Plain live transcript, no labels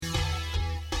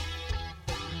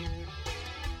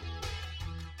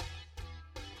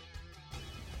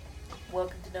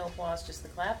Welcome to No Applause, Just the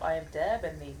Clap. I am Deb,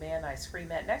 and the man I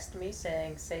scream at next to me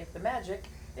saying save the magic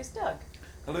is Doug.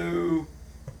 Hello. Do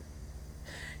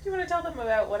you want to tell them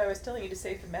about what I was telling you to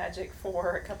save the magic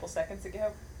for a couple seconds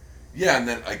ago? Yeah, and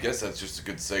then I guess that's just a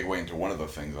good segue into one of the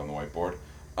things on the whiteboard.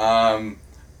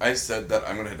 I said that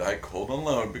I'm going to die cold and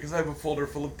alone because I have a folder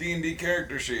full of D&D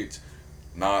character sheets.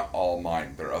 Not all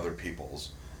mine, they're other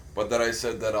people's. But that I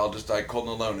said that I'll just die cold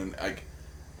and alone, and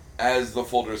as the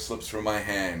folder slips from my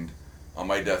hand on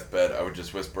my deathbed, I would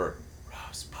just whisper,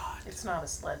 Rosebud. It's not a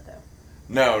sled, though.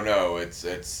 No, it's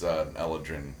an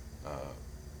Eladrin,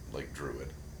 druid.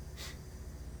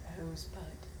 Rosebud.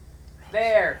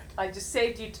 There! I just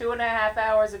saved you 2.5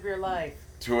 hours of your life.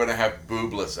 2.5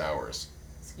 boobless hours.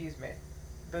 Excuse me.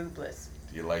 Boobless.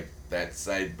 Do you like that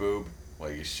side boob?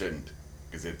 Well, you shouldn't,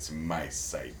 because it's my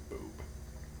side boob.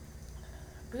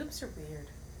 Boobs are weird.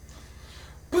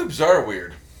 Boobs are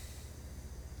weird.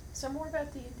 So more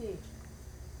about D&D.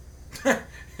 That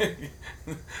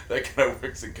kind of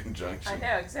works in conjunction. I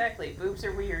know, exactly. Boobs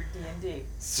are weird, D&D.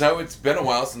 So it's been a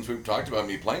while since we've talked about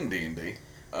me playing D&D.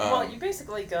 Well, you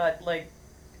basically got,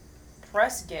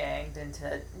 press ganged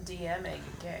into DMing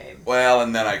a game. Well,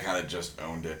 and then I kind of just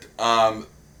owned it.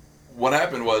 What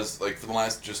happened was, for the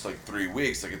last 3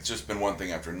 weeks, it's just been one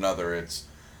thing after another.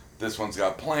 This one's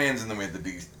got plans, and then we had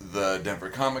the Denver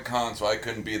Comic Con, so I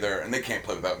couldn't be there, and they can't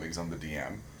play without me because I'm the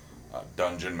DM,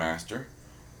 Dungeon Master.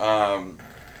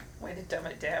 Way to dumb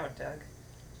it down, Doug.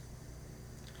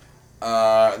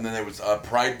 And then there was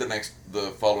Pride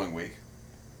the following week,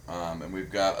 and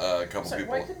we've got a couple people.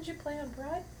 Why couldn't you play on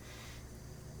Pride?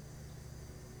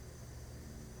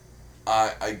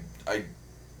 I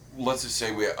let's just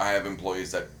say I have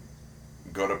employees that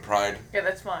go to Pride. Yeah,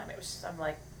 that's fine. It was just,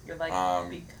 you're like,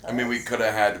 because... I mean, we could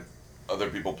have had other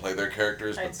people play their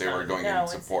characters, but they were going in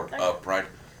support of Pride.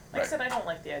 Like I said, I don't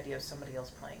like the idea of somebody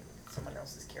else playing someone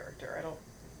else's character. I don't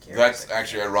care. That's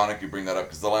actually ironic you bring that up,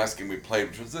 because the last game we played,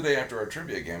 which was the day after our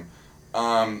trivia game,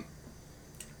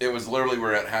 it was literally we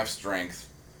were at half strength,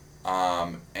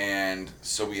 and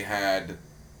so we had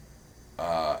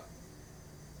the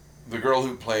girl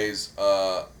who plays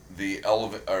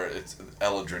it's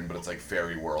Eladrin, but it's like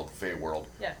fairy world, fae world.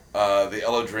 Yeah. The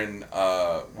Eladrin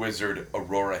wizard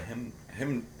Aurora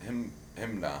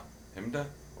Himda,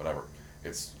 whatever.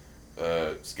 It's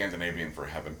Scandinavian for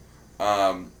heaven.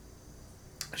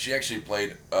 She actually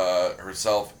played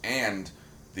herself and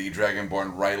the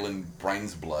Dragonborn Ryland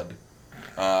Brinesblood.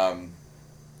 And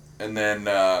then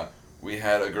we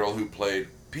had a girl who played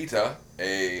Pita,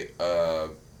 a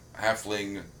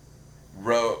halfling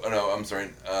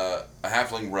a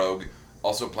halfling rogue,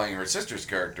 also playing her sister's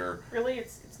character. Really?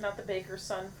 It's not the baker's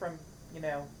son from,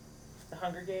 the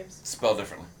Hunger Games? Spelled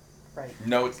differently. Right.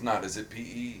 No, it's not. Is it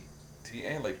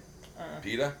P-E-T-A?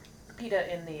 Pita?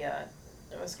 Pita in the, I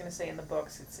was going to say in the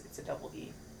books, it's a double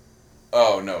E.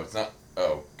 Oh, no, it's not.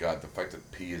 Oh, God, the fact that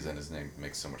P is in his name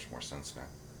makes so much more sense now.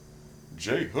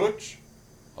 J. Hutch.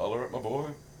 Holler at my boy.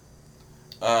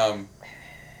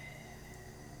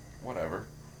 Whatever.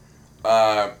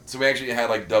 So we actually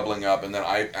had doubling up, and then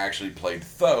I actually played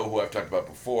Tho, who I've talked about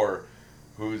before,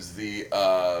 who's the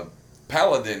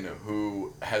paladin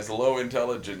who has low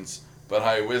intelligence but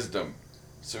high wisdom.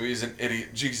 So he's an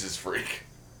idiot Jesus freak.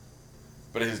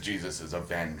 But his Jesus is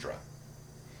Avandra.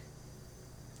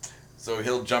 So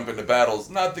he'll jump into battles,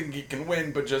 not thinking he can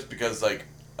win, but just because,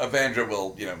 Avandra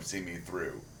will, see me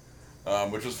through.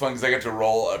 Which was fun, because I got to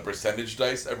roll a percentage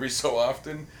dice every so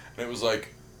often, and it was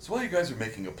so while you guys are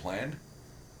making a plan,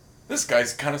 this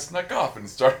guy's kind of snuck off and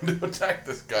starting to attack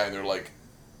this guy, and they're like,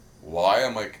 why?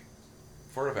 I'm like,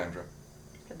 for Avandra.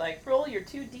 You could, roll your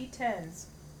 2d10s.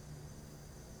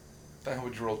 The hell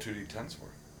would you roll 2d10s for?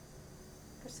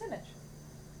 Percentage.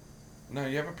 No,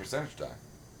 you have a percentage die.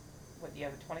 What, you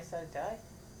have a 20-sided die?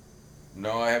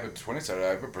 No, I have a 20-sided. I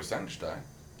have a percentage die.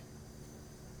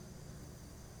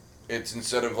 It's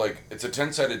instead of it's a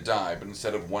 10-sided die, but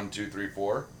instead of 1, 2, 3,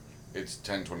 4, it's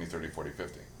 10, 20, 30, 40,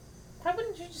 50. Why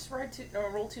wouldn't you just roll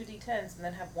 2d10s and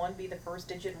then have one be the first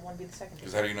digit and one be the second digit?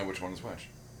 Because how do you know which one is which?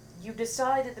 You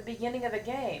decide at the beginning of the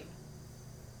game.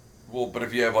 Well, but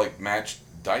if you have matched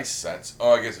dice sets,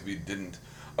 I guess if you didn't,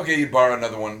 okay, you borrow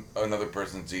another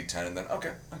person's D10, and then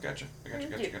okay, I got you.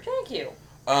 Thank you.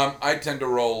 I tend to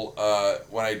roll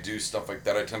when I do stuff like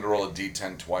that. I tend to roll a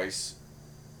D10 twice,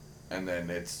 and then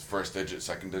it's first digit,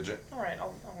 second digit. All right, I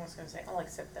was going to say I'll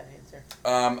accept that answer.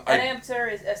 That answer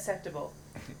is acceptable.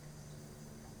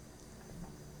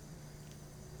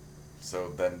 So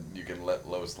then you can let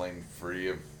Lois Lane free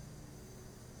of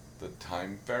the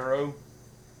Time Pharaoh,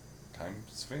 Time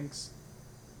Sphinx.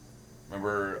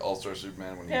 Remember All-Star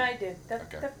Superman when Yeah, I did.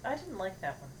 Okay. I didn't like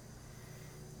that one.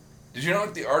 Did you not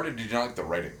like the art, or did you not like the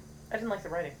writing? I didn't like the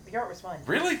writing. The art was fine.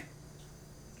 Really? It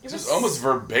It's was just almost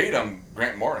verbatim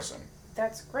Grant Morrison.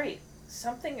 That's great.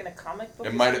 Something in a comic book.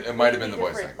 It might have been the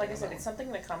voice different. acting Like I on said, that it's something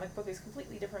in a comic book is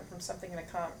completely different from something in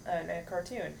a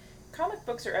cartoon. Comic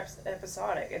books are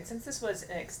episodic, and since this was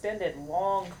an extended,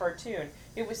 long cartoon,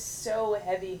 it was so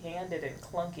heavy-handed and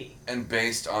clunky. And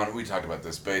based on, we talked about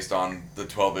this, based on the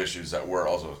 12 issues that were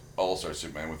also All-Star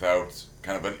Superman without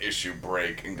kind of an issue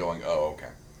break and going, oh, okay.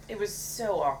 It was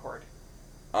so awkward.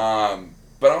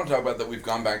 But I want to talk about that we've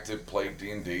gone back to play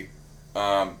D&D.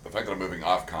 The fact that I'm moving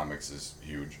off comics is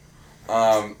huge.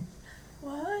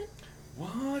 What?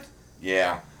 What?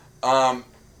 Yeah.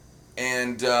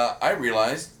 And I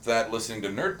realized that listening to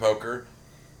Nerd Poker,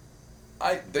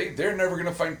 they're never going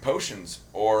to find potions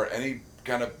or any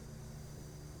kind of,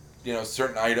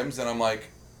 certain items. And I'm like,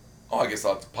 oh, I guess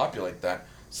I'll have to populate that.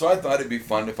 So I thought it'd be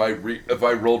fun if I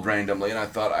rolled randomly, and I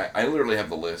thought I literally have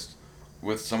the list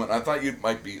with someone. I thought you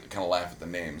might be kind of laugh at the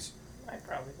names. I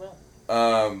probably will.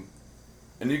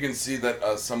 And you can see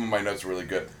that some of my notes are really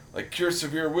good. Like, cure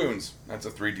severe wounds. That's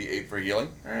a 3d8 for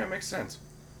healing. Alright, makes sense.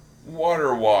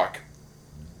 Water walk.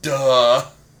 Duh.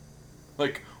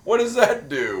 Like, what does that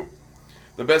do?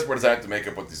 The best part is I have to make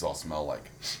up what these all smell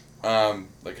like.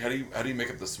 Like, how do you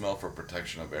make up the smell for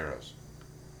protection of arrows?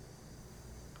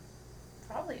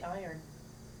 Probably iron.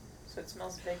 So it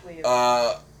smells vaguely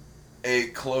of... A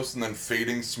close and then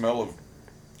fading smell of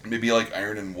maybe like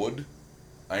iron and wood,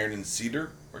 iron and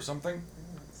cedar or something.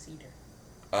 Cedar.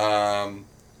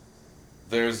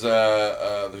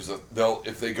 They'll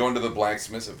if they go into the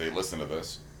blacksmiths, if they listen to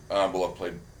this, we'll have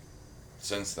played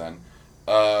since then.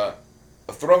 A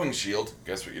throwing shield.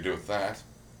 Guess what you do with that?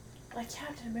 Like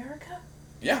Captain America?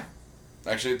 Yeah.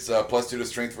 Actually, it's +2 to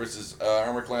strength versus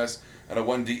armor class and a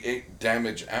 1d8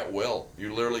 damage at will.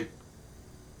 You literally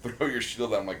throw your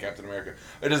shield at him like Captain America.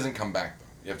 It doesn't come back though.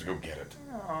 You have to go get it.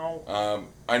 Oh.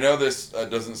 I know this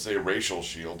doesn't say racial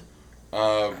shield.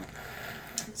 It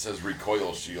says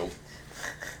recoil shield.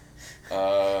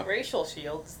 Racial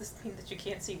shield? Does this mean that you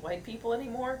can't see white people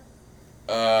anymore?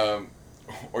 Or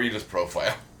you just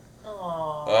profile.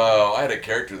 Oh. Oh, I had a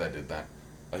character that did that.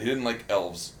 He didn't like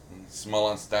elves. Small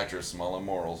on stature, small on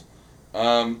morals.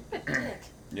 What a dick.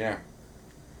 Yeah.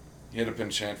 He had a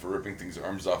penchant for ripping things'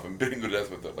 arms off and beating to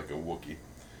death with it like a Wookiee.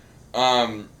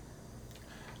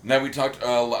 Now we talked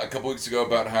a couple weeks ago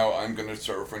about how I'm going to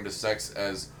start referring to sex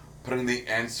as putting the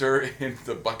answer in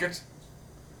the bucket.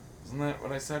 Isn't that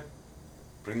what I said?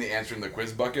 Putting the answer in the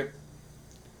quiz bucket.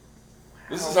 Wow.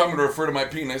 This is how I'm going to refer to my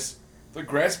penis. The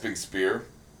grasping spear.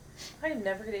 I am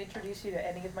never going to introduce you to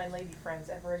any of my lady friends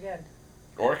ever again.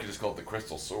 Or I could just call it the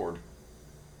crystal sword.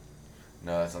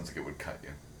 No, that sounds like it would cut you.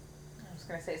 I was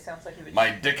going to say, it sounds like it would...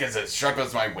 My dick is as sharp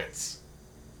as my wits.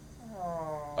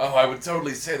 Oh. Oh, I would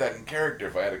totally say that in character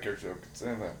if I had a character that could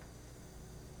say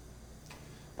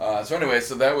that. So anyway,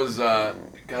 so that was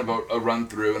kind of a run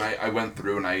through, and I went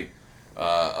through and I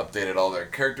updated all their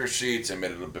character sheets and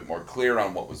made it a bit more clear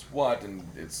on what was what, and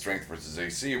it's strength versus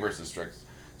AC versus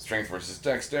strength versus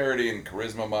dexterity and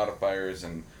charisma modifiers,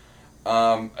 and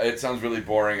it sounds really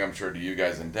boring, I'm sure, to you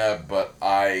guys and Deb, but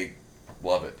I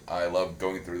love it. I love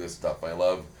going through this stuff. I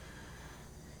love...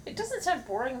 It doesn't sound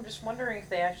boring, I'm just wondering if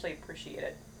they actually appreciate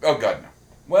it. Oh, God, no.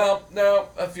 Well, no,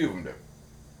 a few of them do.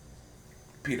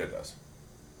 PETA does.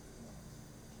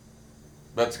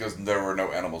 That's because there were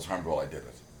no animals harmed while I did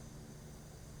it.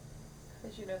 How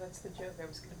did you know that's the joke I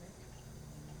was going to make?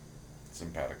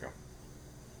 Simpatico.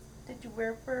 Did you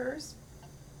wear furs?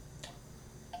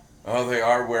 Oh, they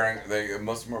are wearing...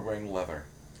 most of them are wearing leather.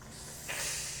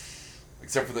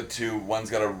 Except for the two.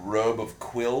 One's got a robe of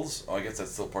quills. Oh, I guess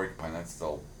that's still porcupine. That's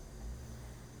still...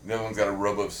 The other one's got a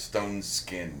robe of stone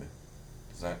skin.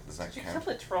 Does that Did you count?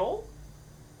 kill a troll?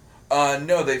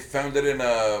 No, they found it in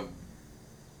a...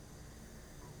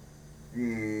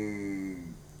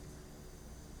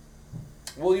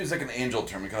 We'll use like an angel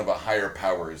term, kind of a higher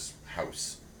powers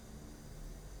house.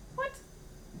 What?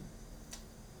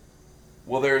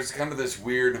 Well, there's kind of this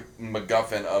weird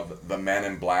MacGuffin of the Man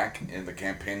in Black in the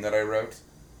campaign that I wrote.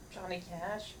 Johnny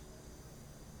Cash?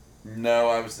 No,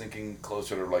 I was thinking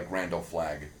closer to like Randall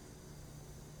Flagg.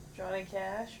 Johnny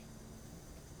Cash?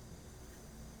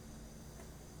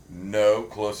 No,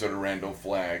 closer to Randall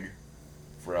Flagg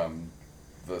from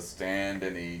The Stand,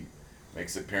 and he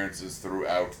makes appearances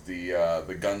throughout the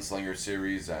Gunslinger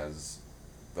series as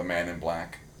the Man in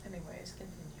Black. Anyways,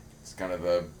 continue. It's kind of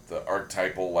the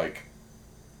archetypal, like,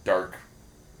 dark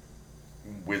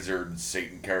wizard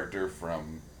Satan character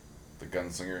from the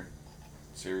Gunslinger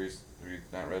series. Have you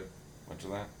not read much of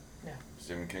that? No.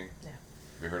 Stephen King? No.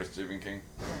 Have you heard of Stephen King?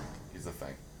 No. He's the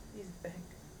thing. He's the thing.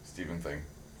 Stephen Thing.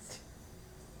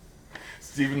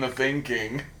 Stephen the Thing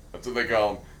King. That's what they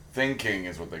call him. Thing King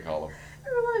is what they call him. I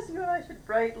realize you and I should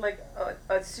write like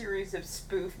a series of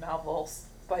spoof novels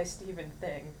by Stephen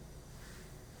Thing.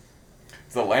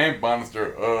 It's the Lamp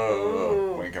Monster.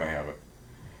 Ooh. When can I have it?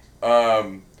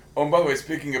 Oh, and by the way,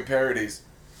 speaking of parodies,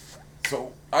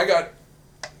 so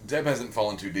Deb hasn't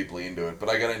fallen too deeply into it, but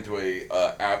I got into a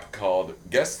app called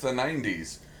Guess the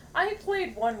 90s. I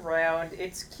played one round.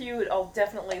 It's cute. I'll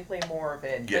definitely play more of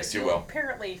it. Yes, but you will.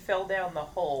 Apparently fell down the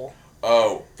hole.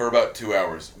 Oh, for about 2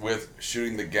 hours with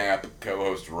Shooting the Gap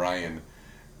co-host Ryan,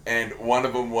 and one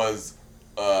of them was,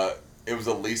 it was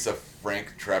a Lisa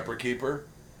Frank Trapper Keeper,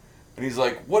 and he's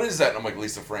like, "What is that?" And I'm like,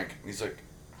 "Lisa Frank," and he's like,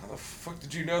 "How the fuck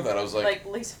did you know that?" I was Like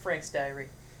Lisa Frank's diary.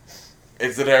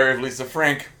 "It's the diary of Lisa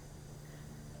Frank."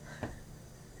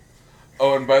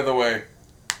 Oh, and by the way,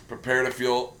 prepare to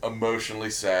feel emotionally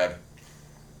sad.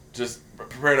 Just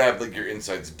prepare to have like your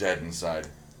insides dead inside.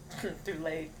 Too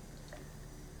late.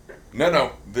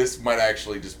 No, this might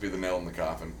actually just be the nail in the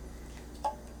coffin.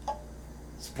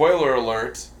 Spoiler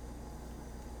alert.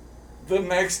 The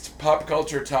next pop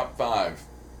culture top 5.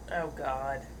 Oh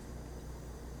God.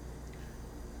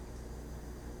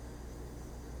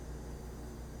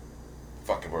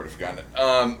 Fuck, I've already forgotten it.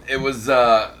 It was,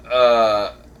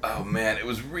 oh man, it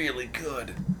was really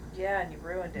good. Yeah, and you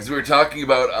ruined it. Because we were talking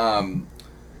about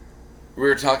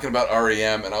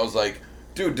REM, and I was like,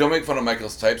 dude, don't make fun of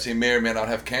Michael's types. He may or may not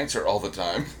have cancer all the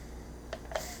time.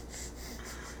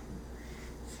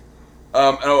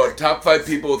 Top 5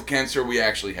 people with cancer we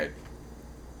actually hate.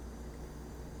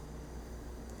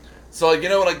 So, like, you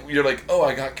know, like, you're like, oh,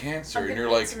 I got cancer, I'm and gonna you're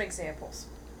need like, some examples.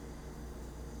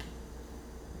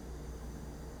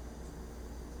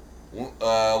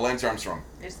 Lance Armstrong.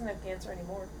 He doesn't have cancer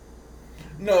anymore.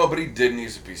 No, but he did, and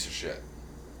he's a piece of shit.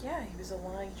 Yeah, he was a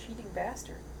lying, cheating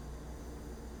bastard.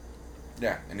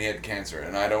 Yeah, and he had cancer,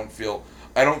 and I don't feel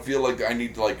like I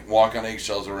need to, like, walk on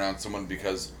eggshells around someone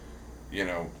because, you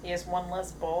know. He has one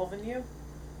less ball than you.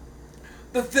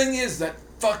 The thing is that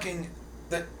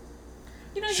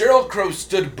You know, Sheryl Crow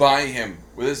stood by him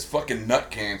with his fucking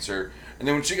nut cancer, and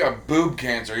then when she got boob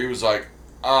cancer, he was like,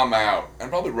 I'm out, and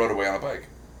probably rode away on a bike.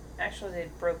 Actually,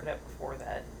 they'd broken up before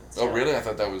that. Oh, really? I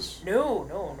thought that was... No.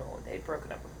 They'd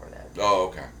broken up before that. Oh,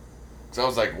 okay. So I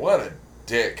was like, what a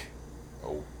dick.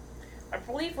 Oh. I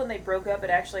believe when they broke up, it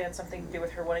actually had something to do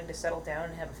with her wanting to settle down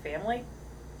and have a family.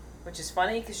 Which is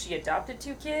funny, because she adopted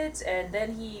 2 kids, and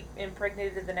then he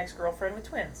impregnated the next girlfriend with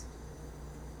twins.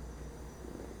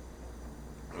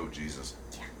 Oh, Jesus.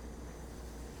 Yeah.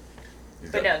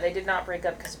 He's But got- no, they did not break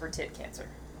up because of her tit cancer.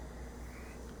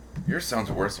 Yours sounds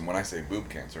worse than when I say boob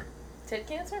cancer. Tit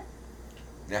cancer?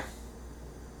 Yeah.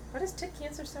 Why does tit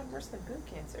cancer sound worse than boob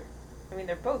cancer? I mean,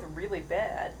 they're both really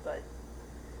bad, but...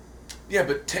 Yeah,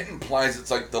 but tit implies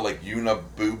it's like the, like,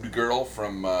 Yuna-boobed girl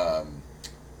from,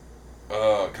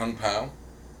 Kung Pao.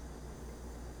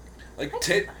 Like,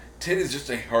 tit is just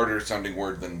a harder sounding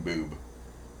word than boob.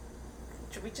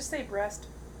 Should we just say breast?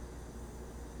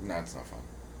 No, it's not fun.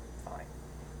 Fine.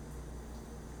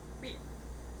 Me.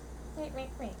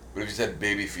 But if you said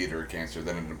baby feeder cancer,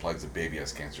 then it implies the baby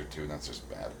has cancer too, and that's just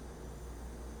bad.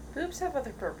 Boobs have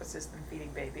other purposes than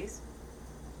feeding babies.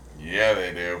 Yeah,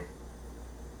 they do.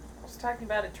 I was talking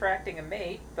about attracting a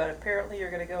mate, but apparently you're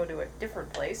going to go to a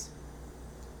different place.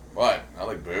 What? I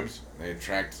like boobs. They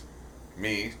attract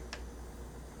me.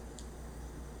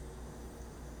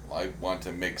 I want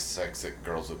to make sex at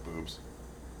girls with boobs.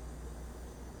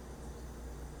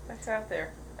 That's out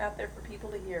there. Out there for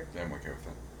people to hear. Yeah, I'm okay with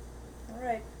that.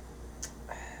 Alright.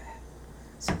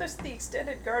 So there's the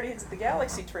extended Guardians of the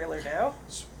Galaxy trailer now.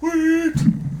 Sweet!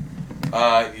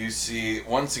 You see,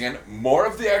 once again, more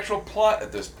of the actual plot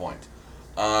at this point.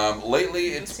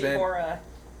 Lately, You it's see been... more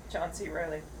John C.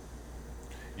 Reilly.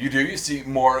 You see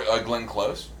more Glenn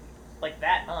Close. Like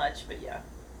that much, but yeah.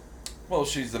 Well,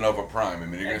 she's the Nova Prime. I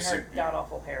mean, you're And going to her see...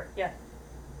 god-awful hair. Yeah.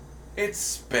 It's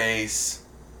space.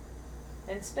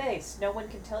 In space, no one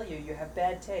can tell you have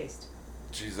bad taste.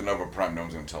 She's the Nova Prime. No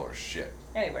one's going to tell her shit.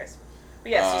 Anyways.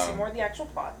 But yes, you see more of the actual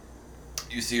plot.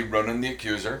 You see Ronan the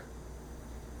Accuser,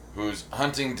 who's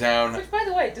hunting down... Which, by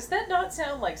the way, does that not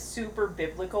sound like super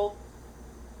biblical?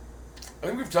 I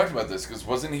think we've talked about this, because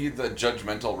wasn't he the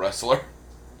judgmental wrestler?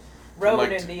 Ronan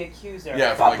like, the Accuser.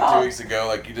 Yeah, from like 2 weeks ago.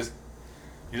 Like, he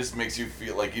just makes you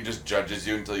feel like he just judges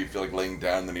you until you feel like laying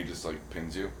down, then he just like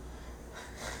pins you.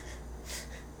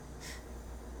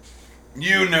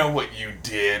 You know what you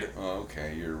did. Oh,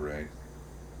 okay, you're right.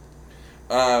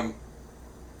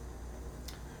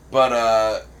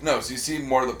 No, so you see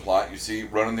more of the plot. You see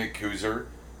Ronan the Accuser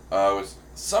was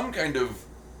some kind of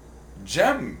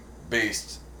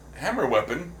gem-based Hammer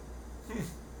Weapon.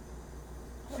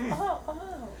 Oh.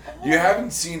 You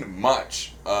haven't seen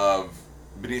much of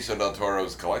Benicio del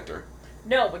Toro's Collector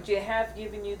No, but you have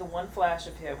given you the one flash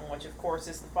of him, which of course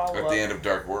is the follow-up. at the end of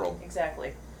Dark World.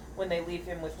 Exactly. When they leave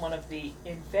him with one of the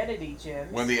Infinity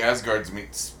Gems. When the Asgards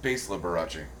meet Space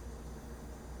Liberace.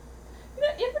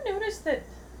 You ever notice that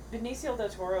Benicio del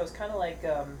Toro is kind of like,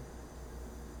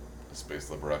 Space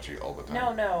Liberace all the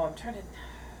time. No, I'm trying to...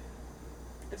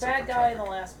 The Except bad for guy in traffic.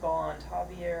 the last Bond,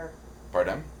 Javier...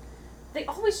 Bardem? They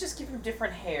always just give him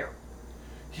different hair.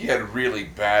 He had really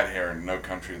bad hair in No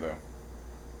Country, though.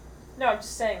 No, I'm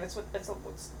just saying, that's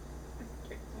what's...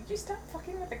 Would you stop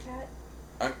fucking with the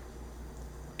cat?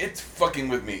 It's fucking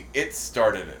with me. It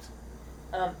started it.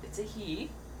 It's a he.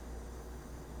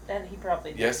 And he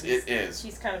probably... Yes, it is.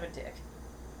 He's kind of a dick.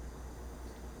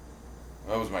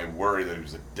 That was my worry that he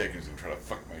was a dick and he was going to try to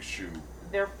fuck my shoe.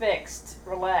 They're fixed.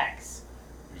 Relax.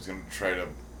 He was going to try to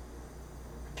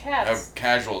Cats... have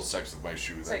casual sex with my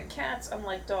shoe It's then. like cats,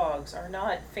 unlike dogs, are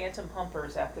not phantom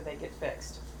humpers after they get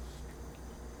fixed.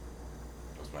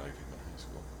 That was my nickname in high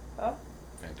school. Oh?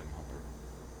 Phantom Humper.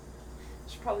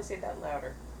 Should probably say that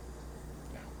louder.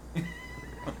 No.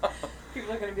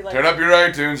 People are going to be like... Turn up your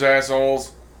iTunes,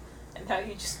 assholes. And now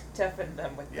you just deafen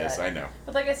them with Yes, that. I know.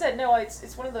 But like I said, no,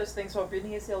 it's one of those things where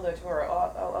Benicio del Toro,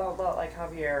 a lot like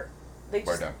Javier, they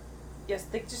just... Bardem. Yes,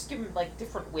 they just give him, like,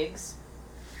 different wigs.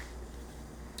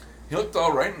 He looked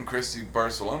alright in Christy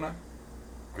Barcelona.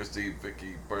 Christy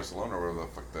Vicky Barcelona, or whatever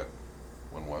the fuck that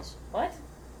one was. What?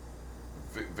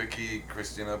 Vicky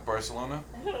Cristina Barcelona?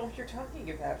 I don't know what you're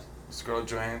talking about. Scarlett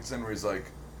Johansson, where he's like,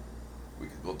 we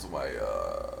could go to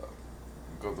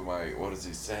my, what does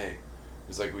he say?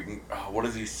 He's like, we can, what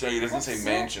does he say? He doesn't say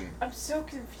mansion. I'm so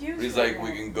confused. He's right like, now.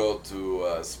 we can go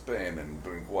to Spain and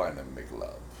drink wine and make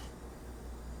love.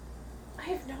 I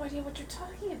have no idea what you're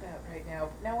talking about right now.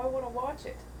 Now I want to watch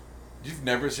it. You've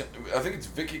never seen, I think it's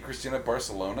Vicky Cristina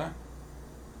Barcelona?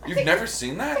 I You've think- never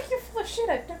seen I that? think you're full of shit.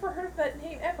 I've never heard of that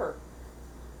name ever.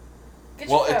 Get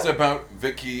Well, your it's phone. about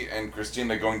Vicky and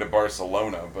Christina going to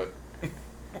Barcelona, but...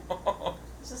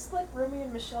 Is this like Romeo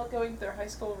and Michelle going to their high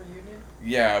school reunion?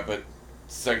 yeah, but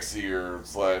sexier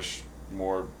 /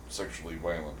 more sexually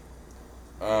violent.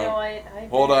 No, I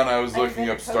Hold on, I was I looking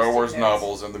up invented Star Post-it Wars notes.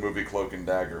 novels and the movie Cloak and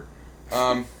Dagger.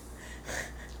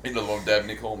 In the love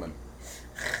Dabney Coleman.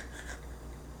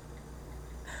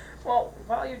 Well,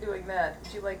 while you're doing that,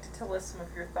 would you like to tell us some of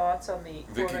your thoughts on the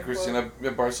Vicky quote-unquote- Cristina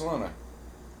Barcelona.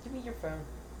 Give me your phone.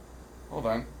 Hold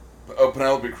on. Oh,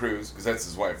 Penelope Cruz, because that's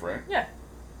his wife, right? Yeah.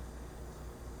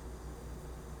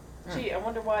 Hmm. Gee, I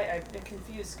wonder why I've been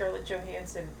confused. Scarlett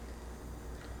Johansson.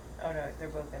 Oh no, they're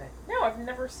both in it. No, I've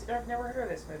never heard of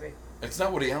this movie. It's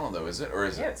not Woody Allen, though, is it? Or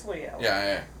is Yeah, it? it's Woody Allen.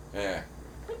 Yeah.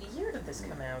 What year did this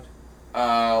come out?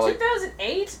 Like,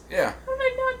 2008? yeah. How did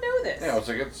I not know this? Yeah, it's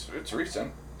like, it's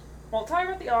recent. Well, tell me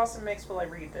about the awesome mix while I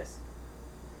read this.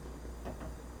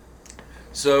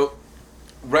 So,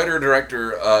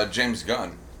 writer-director James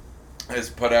Gunn has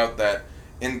put out that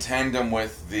in tandem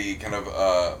with the kind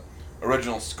of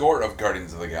original score of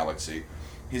Guardians of the Galaxy,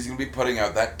 he's going to be putting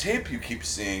out that tape you keep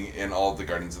seeing in all of the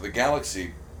Guardians of the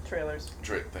Galaxy Trailers.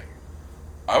 thing.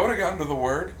 I would have gotten to the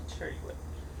word Sure you would.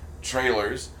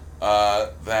 trailers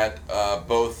that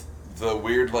both the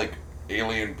weird, like,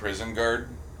 alien prison guard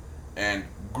and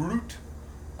Groot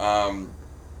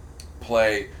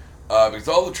play, because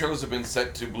all the trailers have been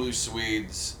set to Blue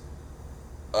Swede's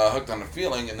Hooked on a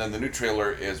Feeling, and then the new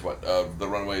trailer is The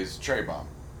Runaway's Cherry Bomb.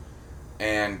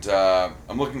 And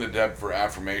I'm looking to Deb for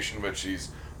affirmation, but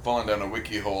she's fallen down a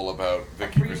wiki hole about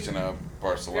Vicky reading Cristina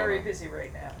Barcelona. Very busy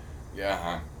right now. Yeah,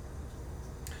 huh?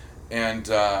 And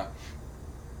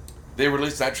they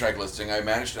released that track listing. I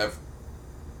managed to have,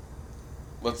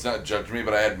 let's not judge me,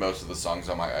 but I had most of the songs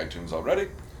on my iTunes already.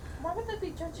 Why would that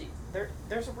be judgy?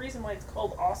 There's a reason why it's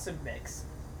called Awesome Mix.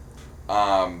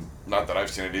 Not that I've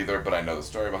seen it either, but I know the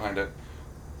story behind it.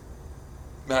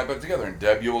 And I put it together, and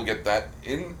Deb, you will get that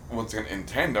once again in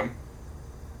tandem.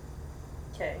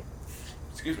 Okay.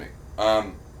 Excuse me.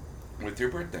 With your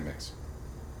birthday mix,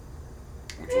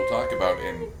 which we'll talk about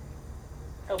in.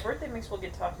 Oh, birthday mix will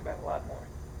get talked about a lot more.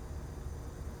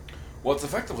 Well, it's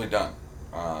effectively done.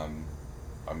 I'm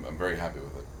very happy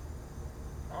with it.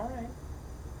 All right.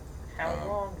 How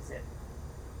long is it?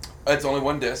 It's only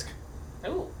one disc.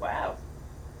 Oh, wow.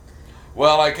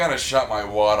 Well, I kind of shot my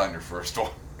wad on your first one.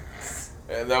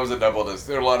 And that was a double disc.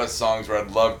 There are a lot of songs where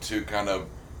I'd love to kind of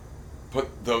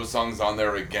put those songs on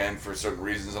there again for certain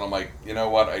reasons, and I'm like, you know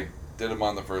what? I did them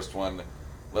on the first one.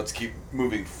 Let's keep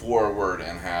moving forward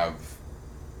and have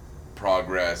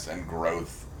progress and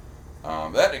growth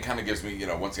That it kind of gives me,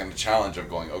 once again, the challenge of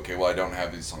going, okay, well, I don't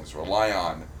have these songs to rely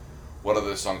on. What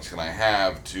other songs can I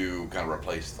have to kind of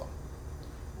replace them?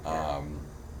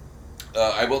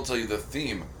 I will tell you the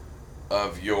theme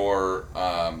of your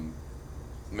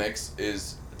mix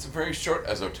is, it's a very short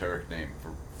esoteric name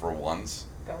for once.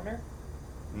 Goner?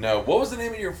 No, what was the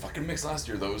name of your fucking mix last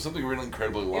year, though? It was something really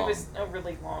incredibly long. It was a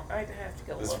really long, I'd have to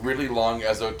go This look. really long,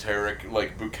 esoteric,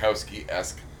 like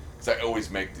Bukowski-esque, because I always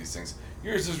make these things.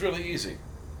 Yours is really easy.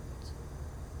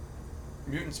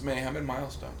 Mutants, Mayhem, and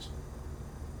Milestones.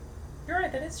 You're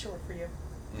right, that is short for you.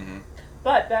 Mm-hmm.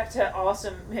 But back to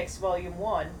Awesome Mix Volume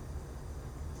 1.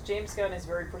 James Gunn is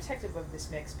very protective of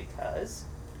this mix because...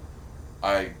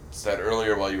 I said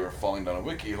earlier while you were falling down a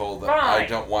wiki hole that Fine. I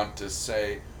don't want to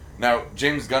say... Now,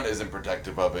 James Gunn isn't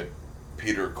protective of it.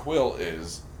 Peter Quill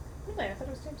is. Really? I thought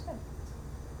it was James Gunn.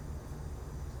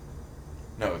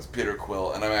 No, it's Peter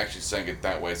Quill, and I'm actually saying it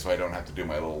that way so I don't have to do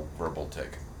my little verbal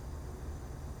tick.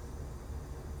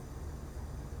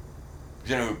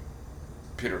 You know who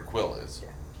Peter Quill is?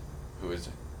 Yeah. Who is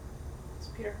he? It's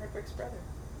Peter Hardwick's brother.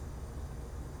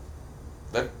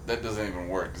 That doesn't even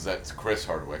work, because that's Chris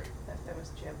Hardwick. That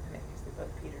was Jim, and they're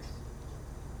both Peters.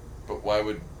 But why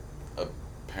would a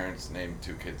parents name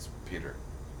two kids Peter?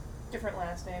 Different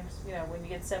last names. You know, when you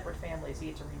get separate families, you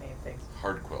get to rename things.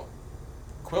 Hardquill.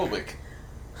 Quillwick.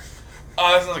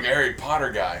 Oh, that sounds like a Harry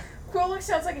Potter guy. Quillick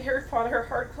sounds like a Harry Potter.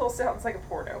 Hardquill sounds like a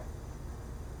porno.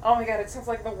 Oh my god, it sounds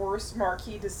like the worst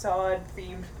Marquis de Sade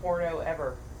themed porno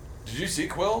ever. Did you see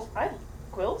Quill?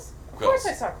 Quills? Of Quills. course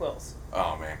I saw Quills.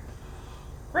 Oh, man.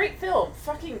 Great film.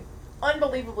 Fucking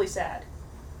unbelievably sad.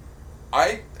 There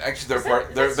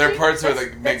are parts of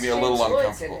it that make me a little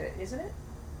uncomfortable. In it, isn't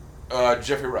it?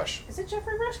 Jeffrey Rush. Is it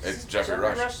Jeffrey Rush? It's Jeffrey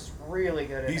Rush. Jeffrey Rush is really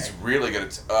good at it. He's really good.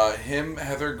 It's him,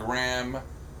 Heather Graham,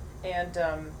 And,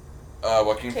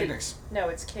 Joaquin Kate. Phoenix. No,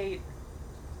 it's Kate.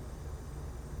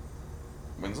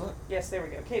 Winslet? Yes, there we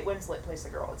go. Kate Winslet plays the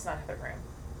girl. It's not Heather Graham.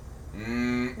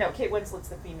 Mm. No, Kate Winslet's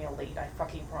the female lead. I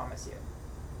fucking promise you.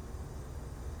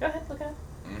 Go ahead, look it up.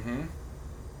 Mm-hmm.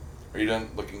 Are you done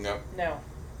looking up? No.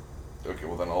 Okay,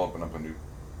 well then I'll open up a new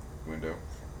window.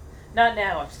 Not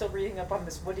now. I'm still reading up on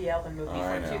this Woody Allen movie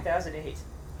I from know. 2008.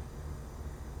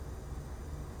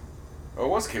 Oh, it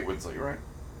was Kate Winslet, you're right.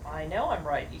 I know I'm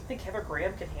right. You think Heather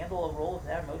Graham can handle a role of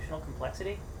that emotional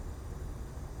complexity?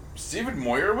 Stephen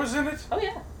Moyer was in it? Oh,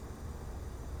 yeah.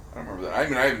 I don't remember that. I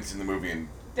mean, I haven't seen the movie in...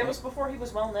 That was before he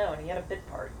was well known. He had a bit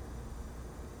part.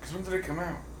 Because when did it come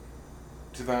out?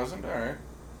 2000? Alright.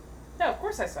 No, of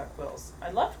course I saw Quills.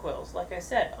 I loved Quills. Like I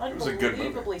said, It was a good movie.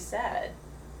 unbelievably sad,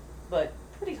 but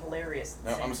pretty hilarious at the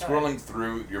Now, same I'm time. scrolling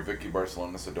through your Vicky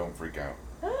Barcelona, so don't freak out.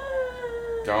 Ah.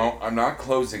 Don't. I'm not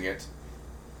closing it.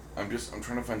 I'm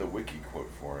trying to find the wiki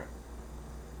quote for it.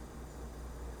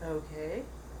 Okay.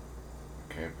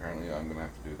 Okay, apparently I'm gonna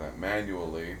have to do that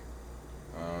manually.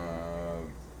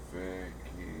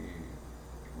 Vicky.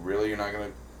 Really? You're not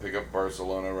gonna pick up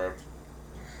Barcelona right?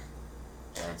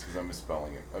 It's because I'm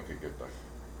misspelling it. Okay, good. Bye.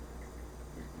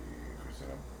 Vicky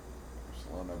Cristina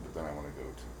Barcelona, but then I want to go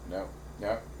to no.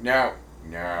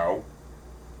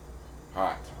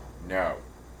 Hot. No.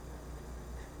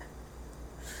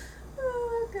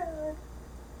 Oh, God.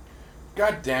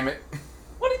 God damn it.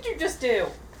 What did you just do?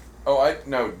 Oh,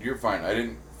 no, you're fine. I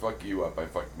didn't fuck you up. I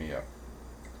fucked me up.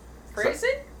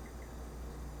 Phrasing?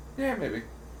 Yeah, maybe.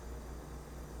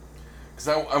 Because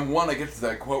I want to get to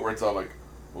that quote where it's all like,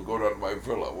 we'll go down to my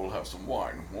villa, we'll have some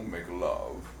wine, we'll make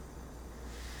love.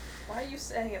 Why are you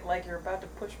saying it like you're about to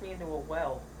push me into a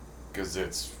well? Because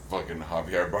it's fucking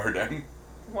Javier Bardem.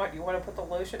 What, you want to put the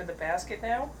lotion in the basket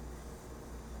now?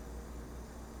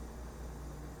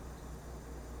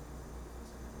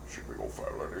 Should we go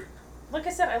fat lady? Like I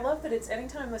said, I love that it's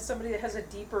anytime there's somebody that has a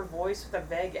deeper voice with a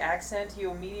vague accent,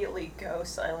 you immediately go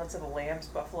Silence of the Lambs,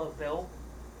 Buffalo Bill.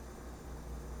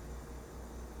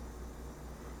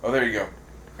 Oh, there you go.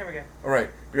 Here we go. Alright,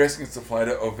 you're asking us to fly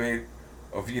to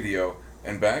Ovidio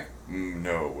and back?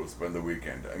 No, we'll spend the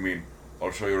weekend. I mean,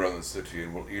 I'll show you around the city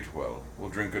and we'll eat well. We'll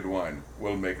drink good wine.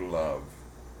 We'll make love.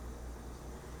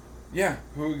 Yeah,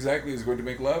 who exactly is going to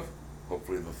make love?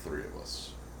 Hopefully the three of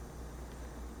us.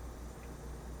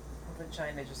 My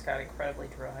vagina just got incredibly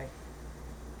dry.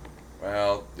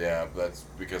 Well, yeah, that's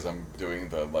because I'm doing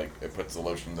the, like, it puts the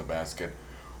lotion in the basket,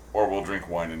 or we'll drink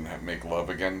wine and make love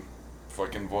again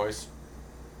fucking voice.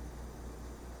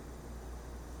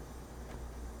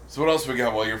 So what else we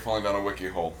got while you're falling down a wiki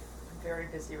hole? I'm very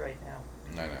busy right now.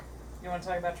 I know. You want to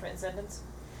talk about Transcendence?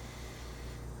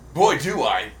 Boy, do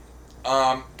I!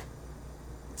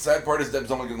 Sad part is Deb's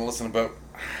only going to listen about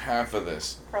half of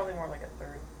this. Probably more like a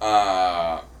third.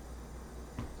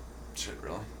 Shit,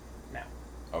 really? Nah.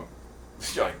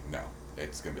 Like, no,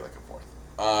 it's gonna be like a fourth.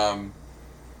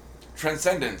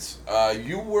 Transcendence.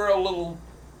 You were a little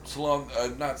slow,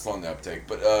 not slow on the uptake,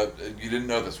 but you didn't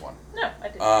know this one. No, I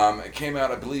didn't. It came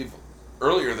out, I believe,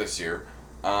 earlier this year.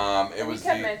 It was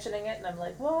you kept mentioning it, and I'm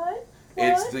like, what?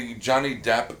 It's the Johnny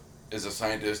Depp is a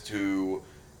scientist who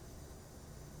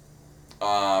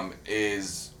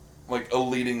is like a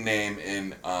leading name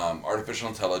in artificial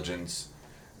intelligence.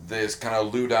 This kind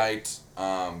of Luddite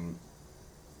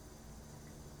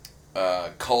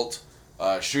cult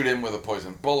shoot him with a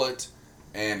poison bullet,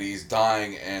 and he's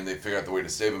dying, and they figure out the way to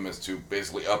save him is to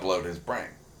basically upload his brain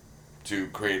to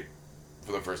create,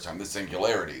 for the first time, the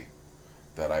singularity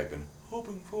that I've been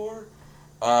hoping for.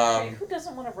 Who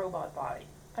doesn't want a robot body?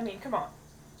 I mean, come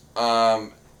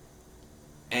on.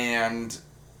 And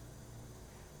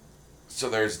so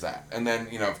there's that. And then,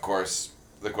 of course,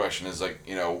 the question is, like,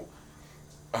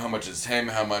 how much is him?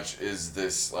 How much is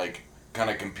this, like, kind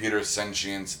of computer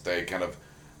sentience? They kind of,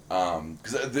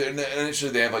 because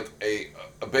initially they have, like,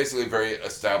 a basically very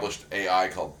established AI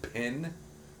called PINN,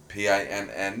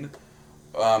 PINN,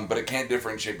 but it can't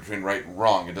differentiate between right and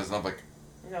wrong. It doesn't have, like...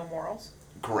 No morals?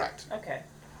 Correct. Okay.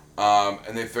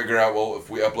 And they figure out, well, if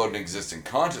we upload an existing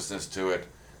consciousness to it,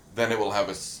 then it will have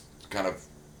a kind of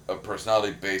a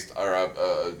personality based, or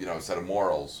a set of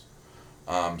morals.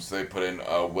 So they put in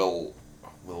Will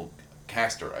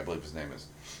Castor, I believe his name is.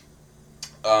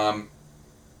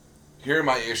 Here are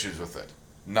my issues with it.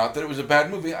 Not that it was a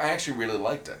bad movie. I actually really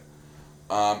liked it.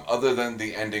 Other than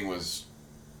the ending was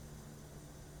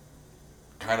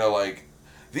kind of like...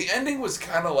 The ending was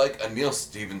kind of like a Neil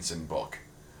Stephenson book.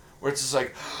 Where it's just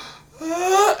like...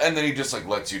 and then he just like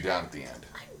lets you down at the end.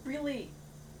 I really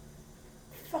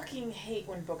fucking hate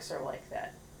when books are like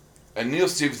that. And Neil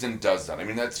Stephenson does that. I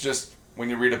mean, that's just... When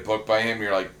you read a book by him,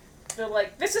 you're like... They're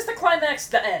like, this is the climax,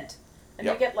 the end. And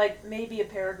Yep. you get, like, maybe a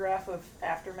paragraph of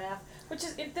aftermath. Which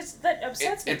is... that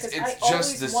upsets me, because I just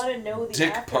always this want to know the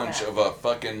dick aftermath. punch of a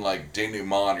fucking, like,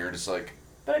 denouement. You're just like...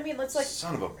 But I mean, it's like...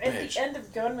 Son of a At bitch. the end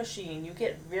of Gun Machine, you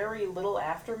get very little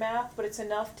aftermath, but it's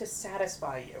enough to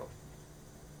satisfy you.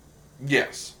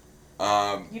 Yes.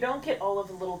 You don't get all of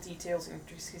the little details and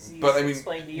intricacies But I mean,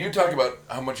 explained to you. you talk about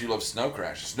how much you love Snow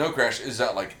Crash. Snow Crash is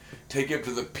that, like, take you up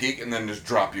to the peak and then just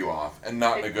drop you off. And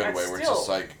not in a good way, where it's just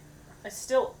like... I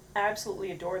still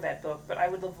absolutely adore that book, but I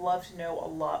would have loved to know a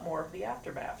lot more of the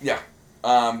aftermath. Yeah.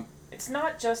 It's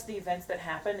not just the events that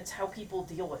happen, it's how people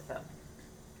deal with them.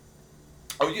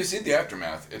 Oh, you see the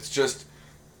aftermath. It's just...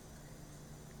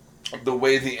 The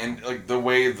way the end... Like, the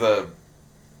way the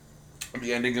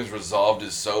ending is resolved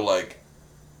is so, like...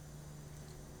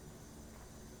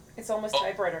 It's almost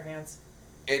typewriter hands.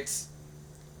 It's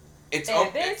this,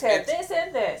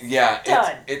 and this. Yeah,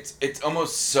 Done. it's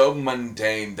almost so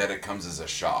mundane that it comes as a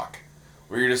shock,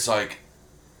 where you're just like,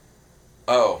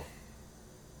 oh,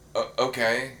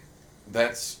 okay,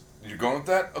 you're going with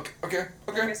that? Okay.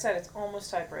 Like I said, it's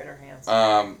almost typewriter hands.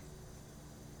 I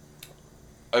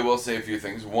will say a few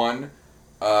things. One,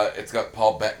 it's got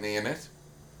Paul Bettany in it.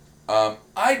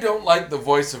 I don't like the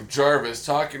voice of Jarvis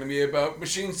talking to me about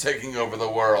machines taking over the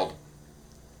world.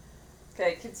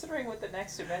 Okay, considering what the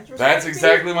next Avengers That's might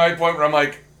exactly be, my point, where I'm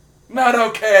like, not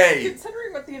okay!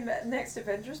 Considering what the next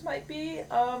Avengers might be,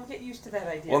 get used to that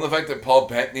idea. Well, the fact that Paul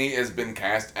Bettany has been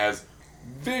cast as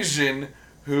Vision,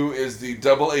 who is the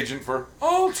double agent for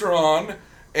Ultron,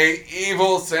 a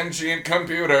evil sentient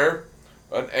computer,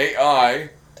 an AI.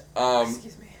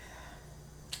 Excuse me.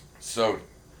 So,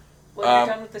 Well, if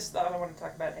you're done with this thought, I want to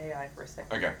talk about AI for a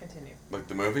second. Okay. Continue. like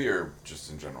the movie or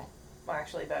just in general? Well,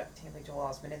 actually, about Haley Joel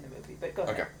Osment in the movie, but go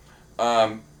ahead.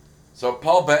 Okay. So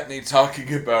Paul Bettany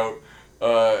talking about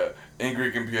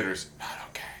angry computers. Not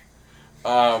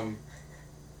okay.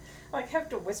 Like, have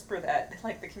to whisper that,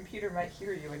 like the computer might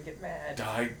hear you and get mad.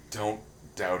 I don't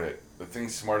doubt it. The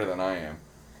thing's smarter than I am.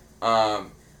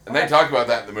 And they talk about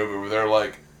that in the movie where they're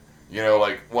like,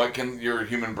 like, what can your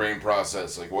human brain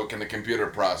process? Like, what can the computer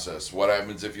process? What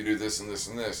happens if you do this and this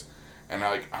and this? And,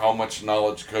 like, how much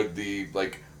knowledge could the,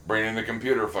 like, brain in the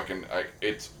computer fucking...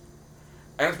 it's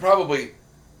probably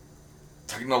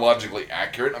technologically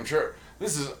accurate. I'm sure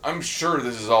this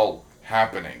is all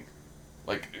happening.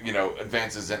 Like,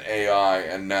 advances in AI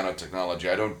and nanotechnology.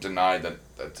 I don't deny that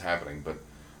that's happening, but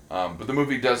the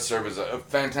movie does serve as a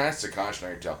fantastic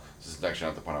cautionary tale. This is actually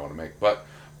not the point I want to make, but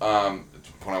it's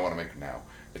the point I want to make now.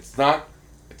 It's not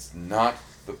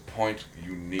the point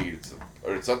you need.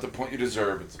 It's not the point you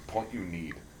deserve. It's the point you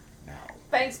need now.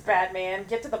 Thanks, Batman.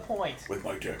 Get to the point. With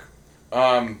my dick.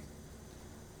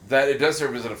 That it does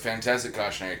serve as a fantastic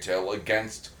cautionary tale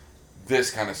against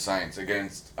this kind of science,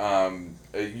 against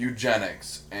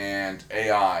eugenics and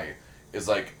AI. Is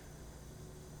like,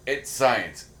 It's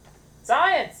science.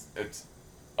 Science! It's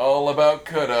all about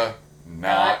coulda,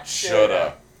 not Not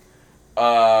shoulda.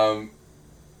 And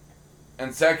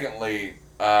secondly,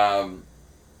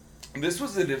 this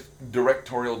was the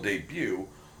directorial debut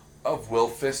of Will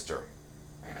Pfister.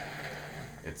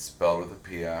 It's spelled with a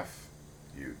PF.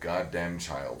 You goddamn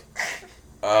child.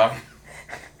 You tried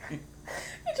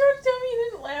to tell me you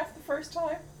didn't laugh the first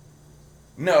time?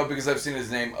 No, because I've seen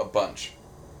his name a bunch.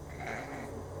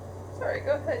 Sorry,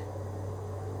 go ahead.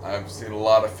 I've seen a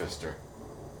lot of Pfister.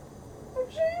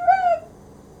 I'm sure you have.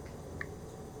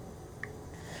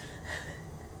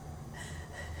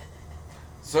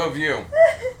 So have you.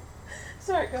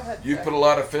 Sorry, go ahead. You put a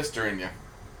lot of Pfister in you.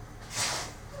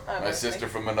 I'm My listening. sister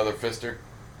from another Pfister.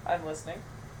 I'm listening.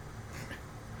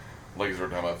 Like we're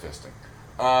talking about fisting.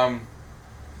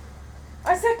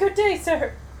 I said good day,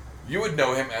 sir. You would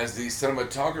know him as the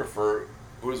cinematographer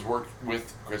who has worked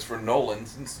with Christopher Nolan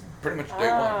since pretty much day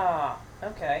one. Ah,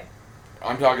 okay.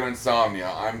 I'm talking Insomnia.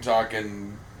 I'm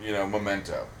talking,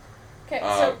 Memento. Okay,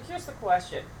 so here's the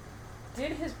question.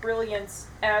 Did his brilliance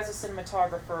as a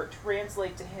cinematographer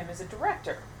translate to him as a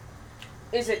director?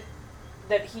 Is it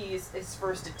that he's his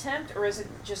first attempt, or is it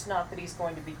just not that he's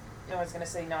going to be, I was going to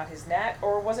say not his knack,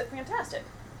 or was it fantastic?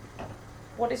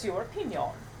 What is your opinion?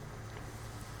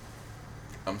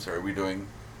 I'm sorry, are we doing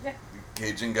Yeah.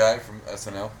 Cajun guy from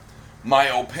SNL? My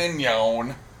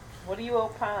opinion. What do you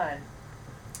opine?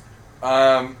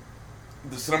 The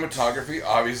cinematography,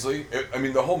 obviously.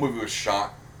 The whole movie was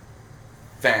shot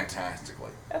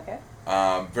fantastically. Okay.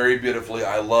 Very beautifully.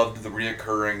 I loved the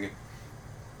reoccurring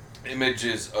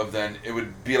images of then it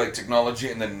would be like technology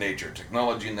and then nature.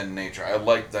 Technology and then nature. I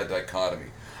liked that dichotomy.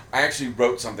 I actually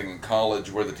wrote something in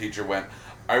college where the teacher went,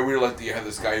 I really like that you have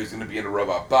this guy who's going to be in a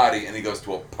robot body and he goes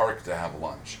to a park to have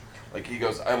lunch. Like he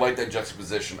goes, I like that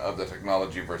juxtaposition of the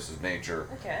technology versus nature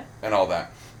Okay. and all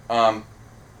that. Well,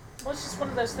 it's just one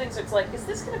of those things. It's like, is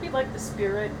this going to be like The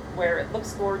Spirit, where it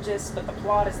looks gorgeous, but the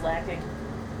plot is lacking?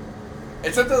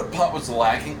 It's not that the plot was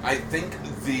lacking. I think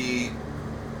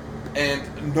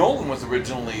and Nolan was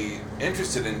originally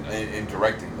interested in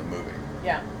directing the movie.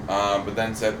 Yeah. But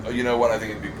then said, oh, you know what, I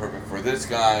think it'd be perfect for this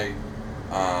guy.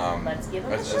 Let's give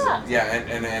him a shot. Yeah,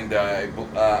 and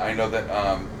I know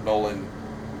that Nolan,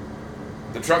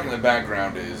 the truck in the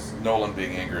background is Nolan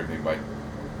being angry at me by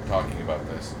talking about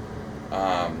this.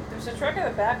 There's a truck in the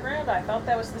background. I thought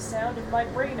that was the sound of my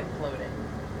brain imploding.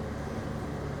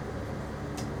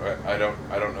 I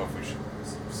don't know if we should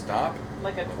stop.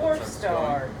 Like a While the dwarf truck's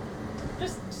star.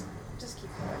 Just keep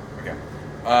going. Okay.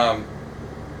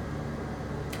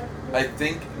 I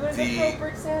think You want to go throw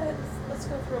bricks at it? Let's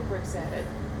go throw bricks at it.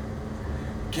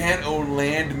 Can't own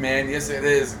land, man. Yes, it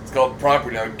is. It's called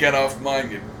property. Now get off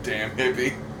mine, you damn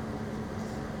hippie.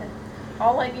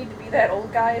 All I need to be that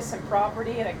old guy is some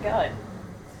property and a gun.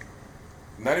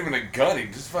 Not even a gun. He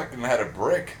just fucking had a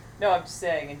brick. No, I'm just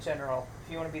saying in general.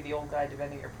 If you want to be the old guy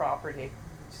defending your property.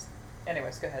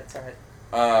 Anyways, go ahead. Sorry.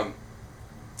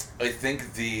 I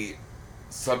think the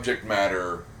subject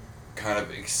matter kind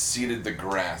of exceeded the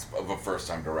grasp of a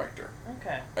first-time director.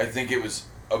 Okay. I think it was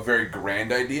a very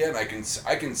grand idea, and I can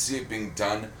see it being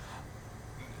done.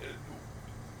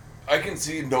 I can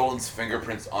see Nolan's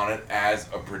fingerprints on it as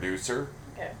a producer.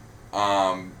 Okay.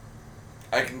 I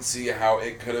can see how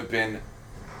it could have been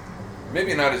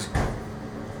maybe not as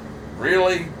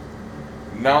really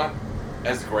not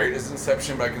as great as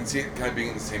Inception, but I can see it kind of being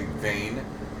in the same vein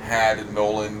had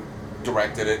Nolan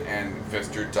directed it and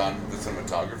Pfister done the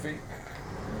cinematography.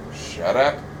 Shut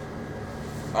up.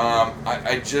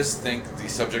 I just think the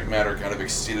subject matter kind of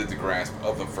exceeded the grasp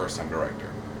of the first-time director.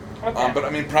 Okay.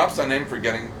 But props on him for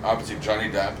getting, obviously, Johnny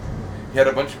Depp. He had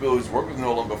a bunch of people who's worked with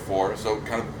Nolan before, so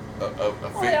kind of a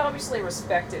well, they obviously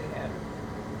respected him.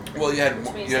 Well, you had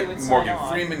Which means you they had would Morgan sign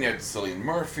on. Freeman, you had Cillian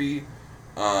Murphy.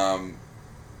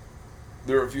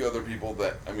 There are a few other people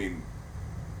that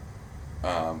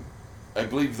I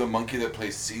believe the monkey that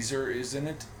plays Caesar is in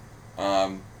it.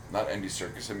 Not Andy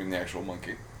Serkis. I mean the actual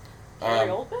monkey. Gary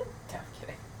Oldman? No, I'm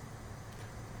kidding.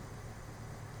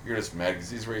 You're just mad because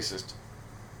he's racist,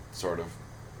 sort of.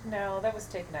 No, that was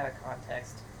taken out of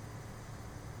context.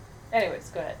 Anyways,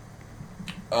 go ahead.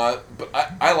 But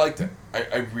I liked it.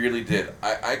 I really did.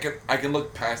 I can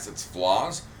look past its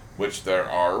flaws, which there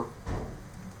are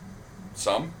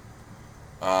some.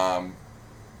 I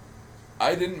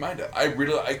didn't mind it. I mean,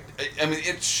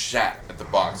 it shat at the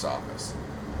box office.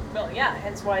 Well, yeah,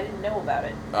 hence why I didn't know about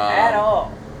it Um, at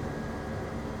all.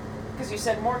 Because you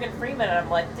said Morgan Freeman, and I'm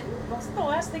like, wasn't the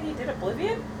last thing he did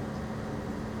Oblivion?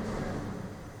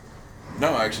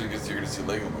 No, actually, because you're going to see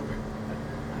Lego Movie.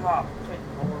 Oh, good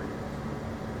lord.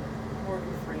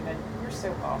 Morgan Freeman, you're are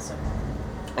so awesome.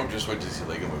 I'm just waiting to see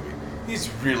Lego Movie. He's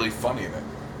really funny in it.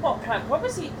 Well, God, what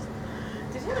was he?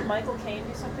 Did him and Michael Caine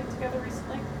do something together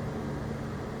recently?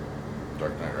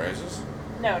 Dark Knight Rises?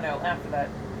 No, after that.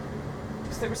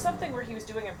 Because there was something where he was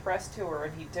doing a press tour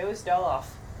and he dozed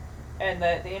off. And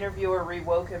the interviewer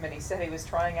rewoke him and he said he was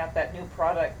trying out that new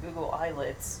product, Google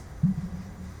Eyelids.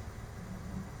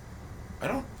 I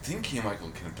don't think he and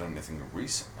Michael can have done anything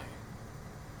recently.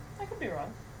 I could be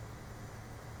wrong.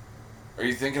 Are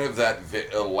you thinking of that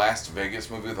Last Vegas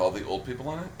movie with all the old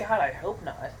people in it? God, I hope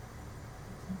not.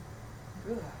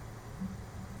 Ugh.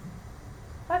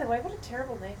 By the way, what a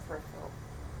terrible name for a film.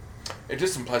 It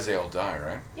just implies they all die,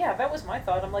 right? Yeah, that was my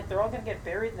thought. I'm like, they're all going to get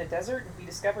buried in the desert and be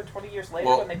discovered 20 years later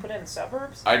Well, when they put it in the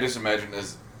suburbs? I just imagine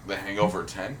as The Hangover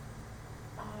 10.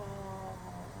 Oh.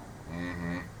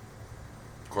 Mm-hmm.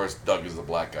 Of course, Doug is the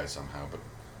black guy somehow, but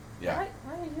yeah.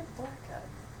 Why are you the black guy?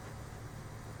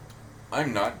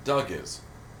 I'm not, Doug is.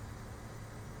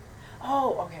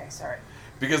 Oh, okay, sorry.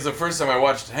 Because the first time I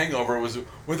watched Hangover was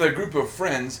with a group of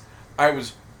friends. I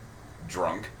was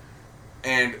drunk.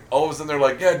 And all of a sudden they're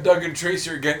like, yeah, Doug and Tracy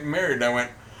are getting married. And I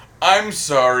went, I'm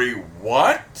sorry,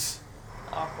 what?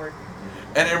 Awkward.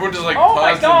 And everyone just like Oh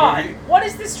my paused god! the movie. What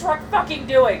is this truck fucking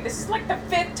doing? This is like the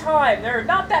 5th time. There are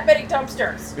not that many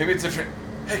dumpsters. Maybe it's a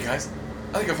hey guys,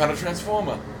 I think I found a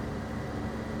transformer.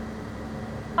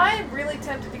 I am really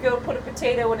tempted to go put a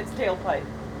potato in its tailpipe.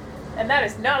 And that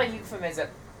is not a euphemism.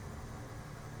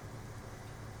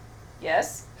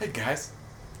 Yes? Hey guys,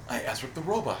 I asked with the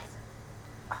robot.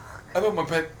 I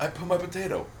put my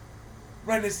potato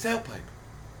right in his tailpipe.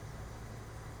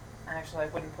 Actually, I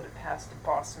wouldn't put it past a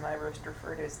Boston Irish to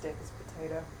refer to his dick as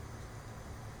potato.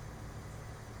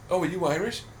 Oh, are you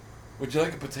Irish? Would you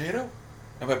like a potato?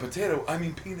 And by potato, I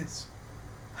mean penis.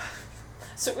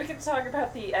 So we can talk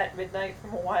about the At Midnight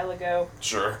from a while ago.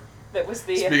 Sure. That was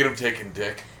the... Speaking of taking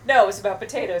dick. No, it was about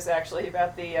potatoes, actually.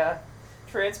 About the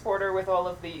transporter with all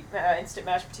of the instant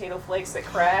mashed potato flakes that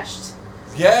crashed.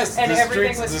 Yes, And the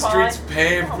everything streets, was the fine. streets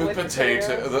paved Oh, with with potato.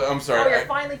 potatoes. I'm sorry. Oh, you're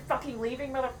finally fucking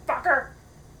leaving, motherfucker!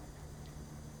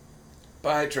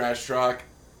 Bye, trash truck.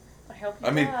 I hope you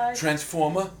I mean, die.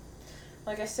 transformer,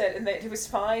 Like I said, and it was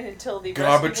fine until the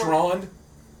rescue Garbitron.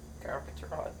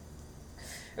 Garbitron.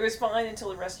 It was fine until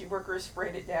the rescue workers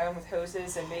sprayed it down with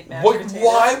hoses and made mashed What? potatoes.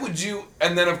 Why would you?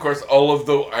 And then, of course, all of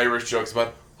the Irish jokes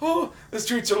about, oh, the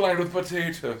streets are lined with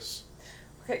potatoes.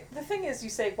 Okay, the thing is, you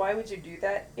say, why would you do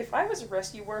that? If I was a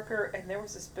rescue worker and there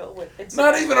was a spill with...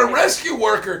 Not even a rescue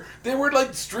worker. They were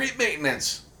like street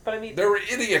maintenance. But I mean... They were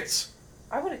idiots.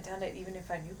 I would have done it even if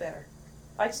I knew better.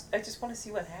 I just want to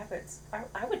see what happens.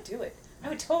 I would do it. I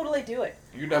would totally do it.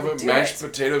 You'd have a mashed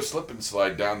potato slip and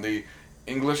slide down the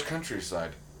English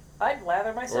countryside. I'd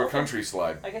lather myself... Or a country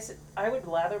slide. I guess I would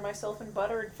lather myself in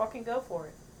butter and fucking go for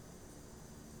it.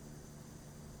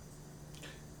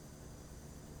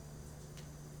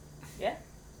 Yeah,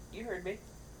 you heard me.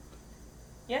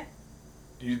 Yeah.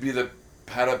 You'd be the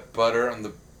pat of butter on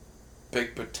the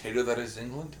baked potato that is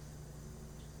England?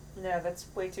 No, that's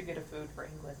way too good a food for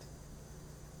England.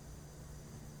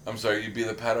 I'm sorry, you'd be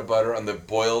the pat of butter on the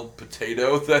boiled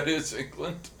potato that is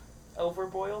England?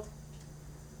 Overboiled?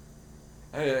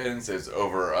 I didn't say it's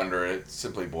over or under, it's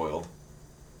simply boiled.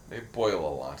 They boil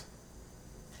a lot.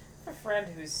 I have a friend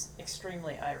who's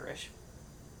extremely Irish.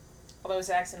 Although his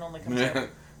accent only comes out.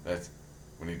 That's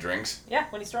when he drinks. Yeah,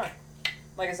 when he's drunk.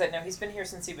 Like I said, no, he's been here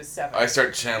since he was 7. I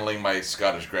start channeling my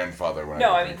Scottish grandfather when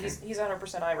No, I'm I mean, drinking. he's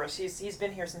 100% Irish. He's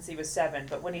been here since he was 7,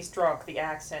 but when he's drunk, the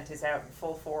accent is out in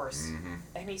full force. Mm-hmm.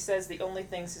 And he says the only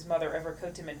things his mother ever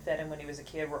cooked him and fed him when he was a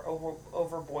kid were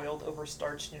overboiled,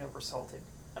 overstarched, and oversalted.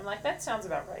 I'm like, that sounds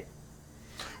about right.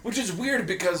 Which is weird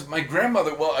because my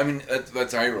grandmother, well, I mean,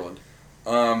 that's Ireland.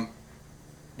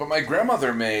 But my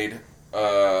grandmother made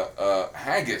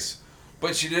haggis,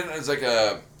 but she did it as like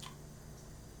an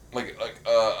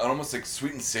almost like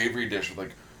sweet and savory dish with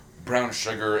like brown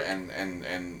sugar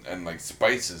and like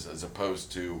spices as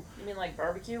opposed to... You mean like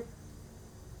barbecue?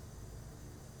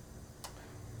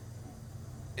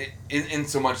 In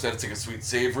so much that it's like a sweet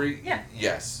savory? Yeah.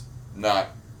 Yes. Not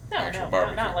actual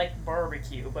barbecue. Not like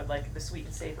barbecue, but like the sweet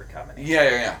and savory combination.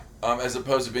 Yeah. As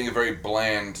opposed to being a very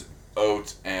bland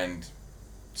oat and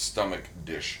stomach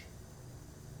dish.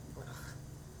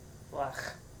 Ugh.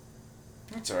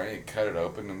 That's alright, you cut it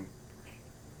open and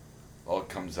all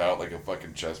comes out like a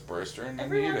fucking chest burster and then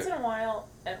Every you eat once it. in a while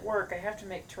at work, I have to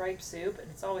make tripe soup, and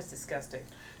it's always disgusting.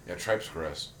 Yeah, tripe's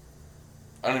gross.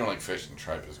 I don't even like fish and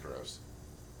tripe is gross.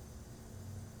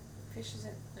 Fish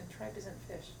isn't, and tripe isn't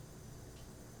fish.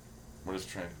 What is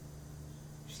tripe?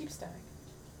 Sheep's stomach.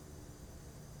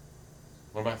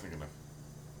 What am I thinking of?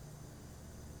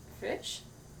 Fish?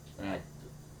 Yeah.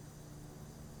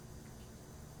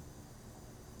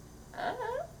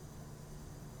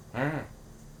 Yeah.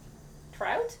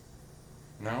 Trout?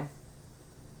 No?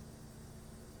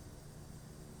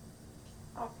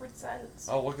 Awkward silence.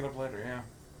 I'll look it up later, yeah.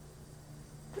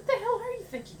 What the hell are you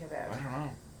thinking I about? don't know.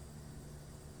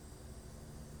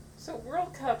 So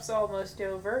World Cup's almost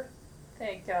over.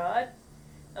 Thank God.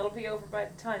 It'll be over by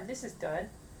the time this is done.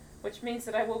 Which means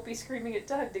that I won't be screaming at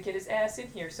Doug to get his ass in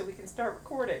here so we can start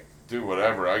recording. Do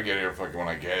whatever. I get here fucking when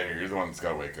I get here. You're the one that's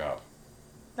gotta wake up.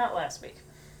 Not last week.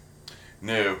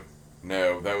 No.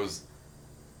 That was...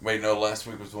 Wait, no, last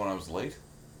week was the one I was late?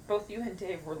 Both you and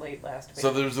Dave were late last week.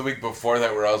 So there was the week before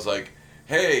that where I was like,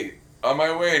 hey, on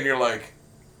my way, and you're like,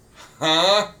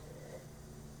 huh?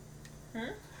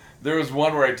 There was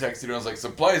one where I texted you and I was like,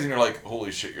 supplies, and you're like,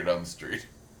 holy shit, you're down the street.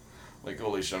 Like,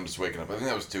 holy shit, I'm just waking up. I think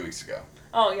that was 2 weeks ago.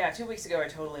 Oh, yeah, 2 weeks ago I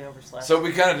totally overslept. So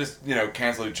we kind of just,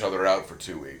 canceled each other out for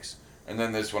 2 weeks. And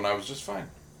then this one, I was just fine.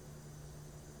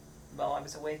 Well, I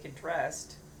was awake and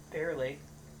dressed. Barely.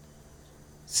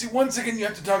 See, once again, you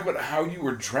have to talk about how you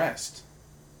were dressed.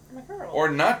 I'm a girl. Or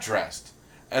not dressed,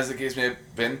 as the case may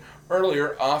have been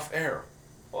earlier off air.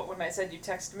 What, when I said you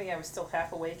texted me, I was still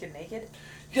half awake and naked?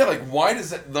 Yeah, like, why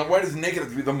does naked have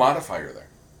to be the modifier there?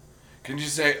 Can you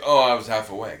say, oh, I was half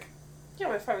awake? Yeah,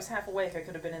 but if I was half awake, I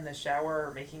could have been in the shower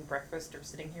or making breakfast or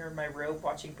sitting here in my robe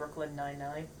watching Brooklyn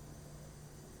Nine-Nine.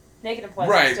 Naked implies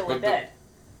I'm still in bed.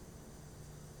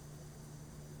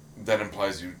 That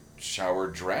implies you shower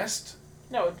dressed?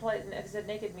 No, I said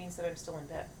naked means that I'm still in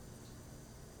bed.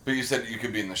 But you said you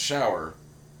could be in the shower.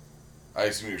 I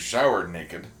assume you showered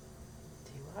naked.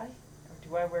 Do I? Or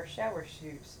do I wear shower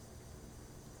shoes?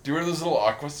 Do you wear those little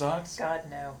aqua socks? God,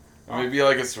 no. Or maybe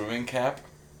like a swimming cap?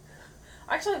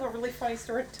 I actually have a really funny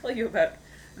story to tell you about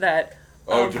that.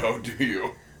 Oh, no, do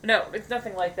you? No, it's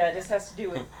nothing like that. This has to do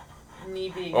with me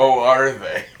being... Oh, are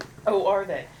they? Oh, are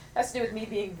they? Has to do with me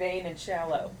being vain and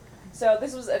shallow. So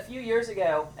this was a few years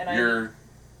ago, and You're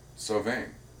so vain.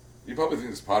 You probably think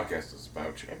this podcast is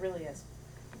about you. It really is.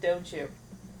 Don't you?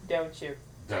 Don't you?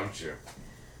 Don't you?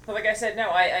 Well, like I said, no,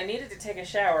 I needed to take a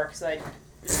shower because I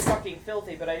was fucking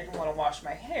filthy, but I didn't want to wash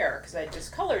my hair because I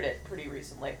discolored it pretty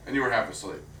recently. And you were half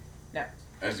asleep. No.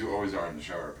 As you always are in the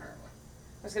shower, apparently.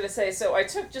 I was going to say, so I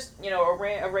took just,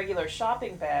 a regular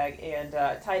shopping bag and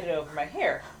tied it over my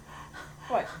hair.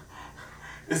 What?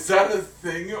 Is that a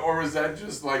thing, or is that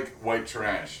just, like, white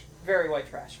trash? Very white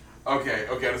trash. Okay,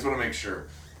 I just want to make sure.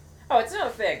 Oh, it's no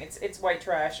thing. It's white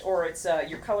trash, or it's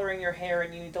you're coloring your hair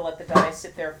and you need to let the dye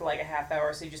sit there for like a half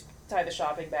hour, so you just tie the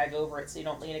shopping bag over it so you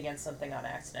don't lean against something on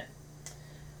accident.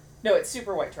 No, it's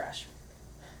super white trash.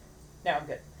 Now I'm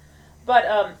good.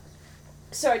 But,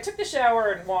 so I took the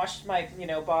shower and washed my,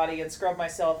 body and scrubbed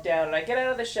myself down, and I get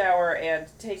out of the shower and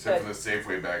Except for the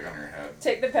Safeway bag on your head.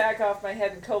 Take the bag off my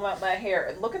head and comb out my hair,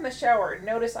 and look in the shower and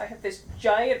notice I have this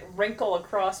giant wrinkle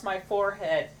across my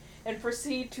forehead, and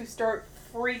proceed to start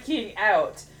freaking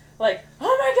out. Like,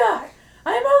 oh my god,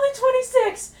 I'm only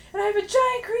 26, and I have a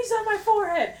giant crease on my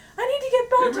forehead. I need to get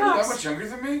Botox. You're really that much younger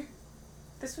than me?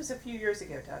 This was a few years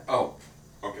ago, Todd. Oh,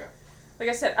 okay. Like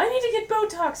I said, I need to get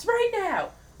Botox right now.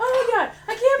 Oh my god,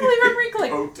 I can't believe I'm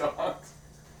wrinkling. Botox?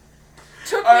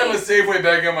 Took I have me... a Safeway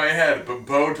bag on my head, but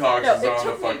Botox is on the it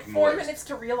took me fucking 4 list. minutes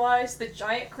to realize the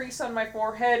giant crease on my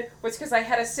forehead was because I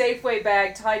had a Safeway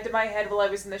bag tied to my head while I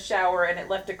was in the shower and it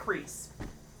left a crease.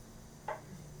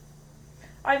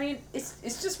 I mean, it's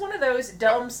just one of those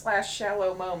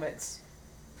dumb/shallow moments.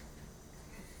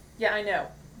 Yeah, I know.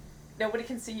 Nobody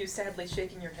can see you sadly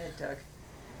shaking your head, Doug.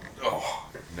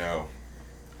 Oh, no.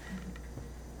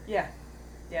 Yeah.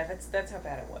 Yeah, that's how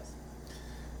bad it was.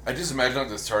 I just imagine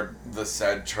the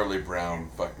sad Charlie Brown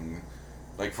fucking,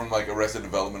 like from like Arrested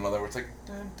Development and all that, where it's like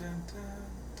dun dun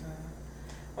dun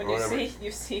dun. When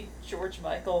you see George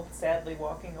Michael sadly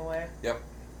walking away. Yep.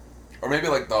 Or maybe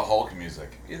like the Hulk music.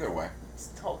 Either way.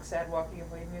 It's Hulk sad walking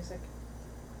away music.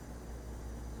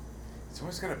 He's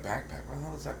always got a backpack. Where the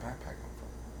hell does that backpack come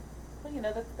from?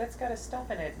 Well, that's got his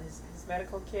stuff in it. His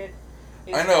medical kit.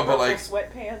 His I know, but like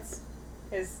sweatpants.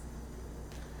 His.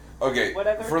 Okay.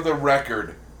 Whatever. For the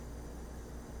record,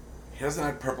 he doesn't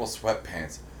have purple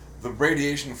sweatpants. The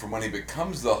radiation from when he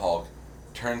becomes the Hulk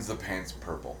turns the pants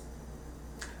purple.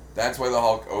 That's why the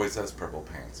Hulk always has purple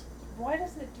pants. Why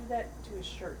doesn't it do that to his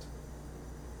shirt?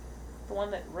 The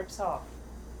one that rips off.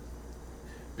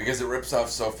 Because it rips off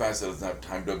so fast it doesn't have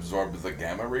time to absorb the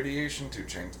gamma radiation to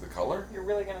change the color. You're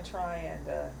really gonna try and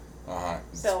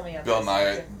sell me on Bill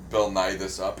this. Bill Nye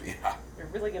this up, yeah. You're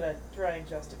really gonna try and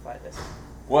justify this.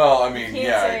 Well, I mean, You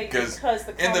yeah, can't say because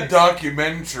the in the comics-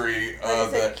 documentary,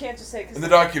 you can't just say because in the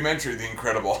documentary, The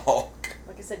Incredible Hulk.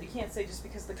 Like I said, you can't say just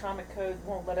because the comic code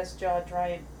won't let us draw a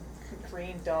giant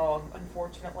green dog.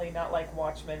 Unfortunately, not like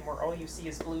Watchmen, where all you see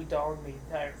is blue dog the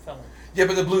entire film. Yeah,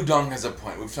 but the blue dong has a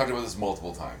point. We've talked about this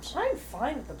multiple times. I'm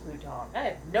fine with the blue dog. I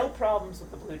have no problems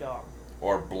with the blue dog.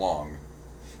 Or blong.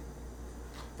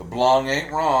 The blong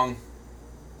ain't wrong.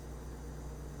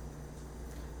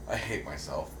 I hate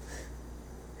myself.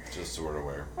 Just so we're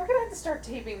aware. We're gonna have to start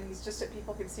taping these just so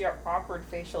people can see our awkward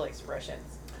facial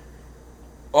expressions.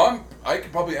 Oh, I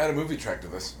could probably add a movie track to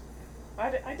this.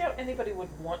 I doubt anybody would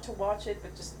want to watch it,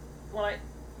 but just when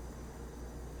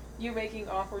you making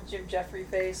awkward Jim Jeffrey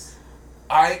face.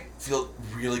 I feel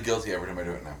really guilty every time I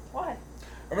do it now. Why?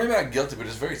 Or maybe not guilty, but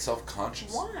just very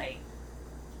self-conscious. Why?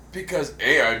 Because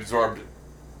I absorbed it.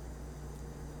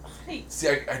 Honey. See,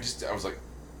 I was like...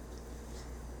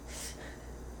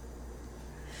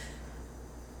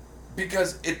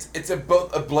 Because it's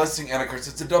both a blessing and a curse.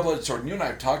 It's a double-edged sword. And you and I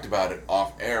have talked about it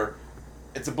off air.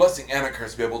 It's a blessing and a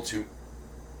curse to be able to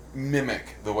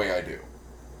mimic the way I do.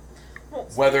 Well,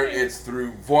 Whether it's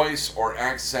through voice or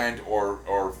accent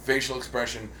or facial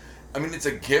expression. I mean, it's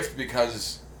a gift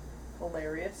because...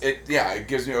 Hilarious. It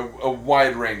gives me a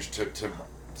wide range to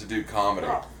do comedy.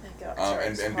 Oh, thank God. Sorry,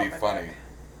 and be funny.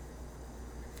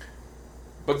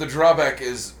 But the drawback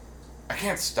is I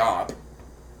can't stop.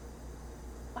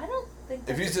 I don't think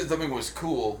If you said something was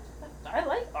cool, I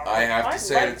like awkward. I have to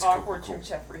say it's awkward cool. Jim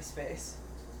Jeffrey's face.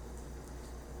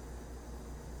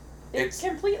 It's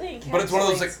completely encapsulates. But it's one of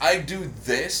those, like, I do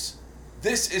this.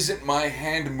 This isn't my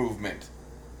hand movement.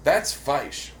 That's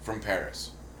Feisch from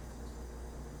Paris.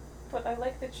 But I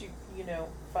like that you know,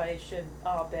 Feisch and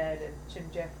Abed and Jim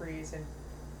Jeffries and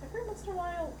every once in a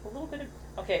while a little bit of...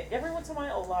 Okay, every once in a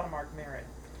while a lot of Mark Maron.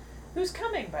 Who's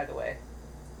coming, by the way?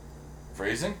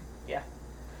 Phrasing? Yeah.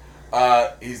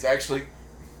 He's actually...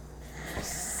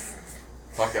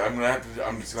 Fuck it, I'm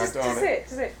just gonna have to own it.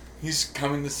 Just say it. He's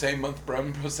coming the same month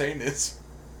Brian Posehn is.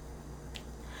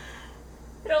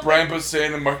 You know, Brian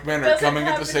Posehn and Mark Maron are coming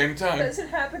at the same time. Doesn't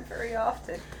happen very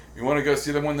often. You want to go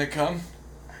see them when they come?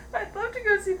 I'd love to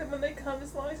go see them when they come,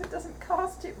 as long as it doesn't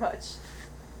cost too much.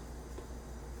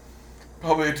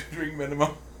 Probably a 2-drink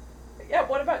minimum. Yeah,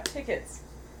 what about tickets?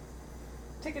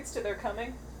 Tickets to their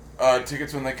coming?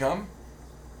 Tickets when they come?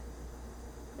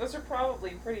 Those are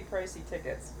probably pretty pricey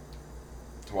tickets.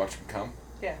 To watch them come?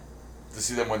 Yeah. To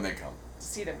see them when they come. To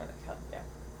see them when they come, yeah.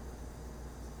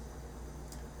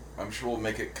 I'm sure we'll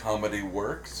make it comedy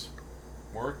works.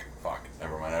 Work? Fuck.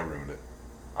 Never mind, I ruined it.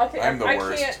 Okay, I'm the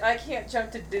worst. I can't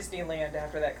jump to Disneyland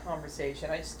after that conversation.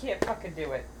 I just can't fucking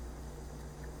do it.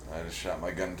 I just shot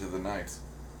my gun into the night.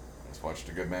 Just watched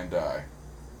a good man die.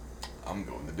 I'm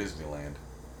going to Disneyland.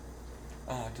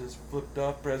 I just flipped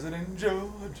off President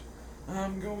George.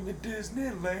 I'm going to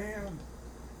Disneyland.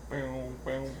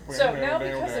 So now,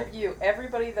 because of you,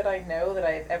 everybody that I know that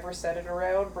I have ever said it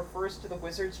around refers to the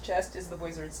wizard's chest as the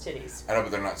wizard's titties. I know,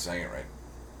 but they're not saying it right.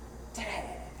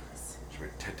 Titties. Should be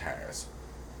titties.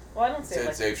 Well, I don't say it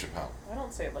like Dave Chappelle. I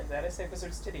don't say it like that. I say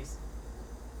wizard's titties.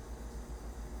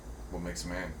 What makes a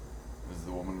man? Is it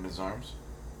the woman in his arms?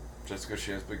 Just because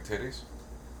she has big titties?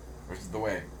 Or is it the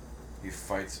way he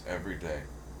fights every day?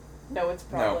 No, it's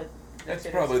probably the It's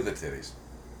titties. probably the titties.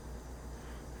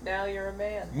 Now you're a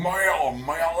man. Man.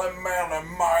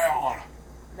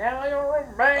 Now you're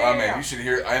a man. Oh man, you should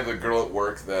hear. I have a girl at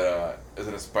work that is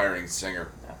an aspiring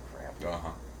singer. Oh crap. Uh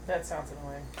huh. That sounds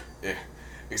annoying. Yeah.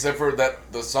 Except for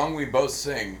that, the song we both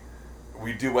sing,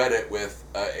 we duet it with.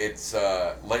 It's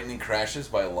 "Lightning Crashes"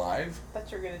 by Live. I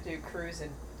thought you were gonna do cruising.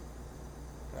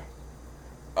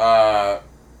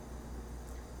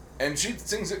 And she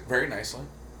sings it very nicely.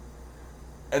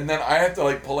 And then I have to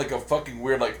like pull like a fucking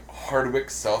weird like Hardwick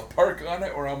South Park on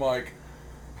it, where I'm like,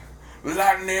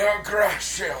 lightning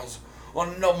crashes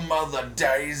on no other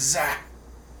days.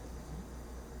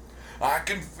 I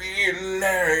can feel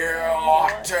the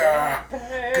water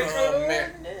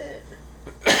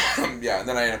coming. Yeah, and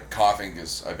then I end up coughing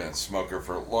because I've been a smoker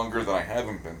for longer than I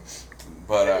haven't been.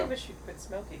 But I really wish you'd quit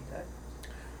smoking, Doug.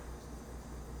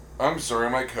 I'm sorry,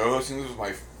 am I co-hosting this with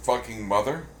my fucking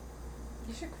mother?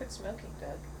 You should quit smoking,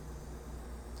 Doug.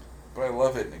 But I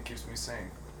love it and it keeps me sane.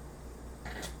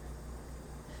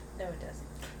 No, it doesn't.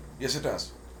 Yes, it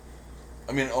does.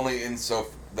 I mean, only in so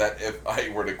that if I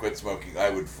were to quit smoking, I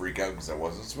would freak out because I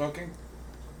wasn't smoking.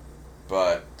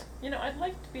 But You know, I'd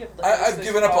like to be able to. I've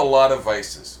given up a lot of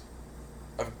vices.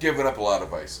 I've given up a lot of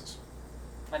vices.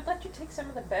 I'd let you take some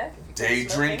of them back if you Day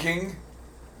quit smoking. drinking.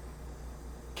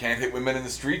 Can't hit women in the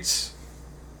streets.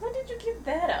 When did you give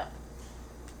that up?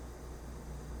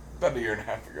 About a year and a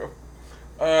half ago.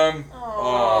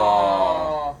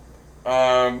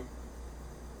 Aww.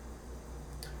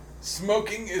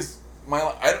 smoking is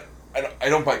I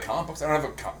don't buy comic books. I don't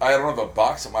have a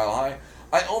box at Mile High.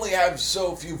 I only have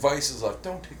so few vices left.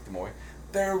 Don't take them away.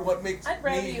 They're what makes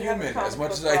me human. As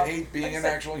much as I hate being an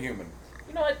actual human.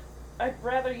 You know what? I'd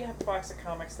rather you have a box of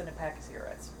comics than a pack of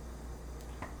cigarettes.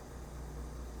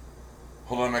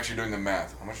 Hold on, I'm actually doing the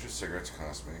math. How much do cigarettes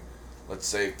cost me? Let's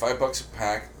say $5 a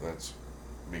pack. That's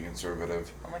being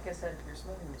conservative. And like I said, if you're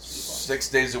smoking the cheap one. 6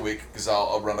 days a week, because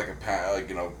I'll run like a pack, like,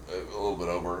 a little bit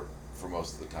over for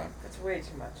most of the time. That's way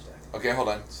too much, Doug. Okay, hold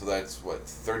on. So that's what,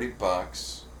 $30.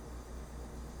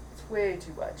 It's way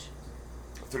too much.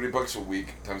 $30 a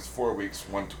week times 4 weeks,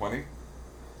 $120.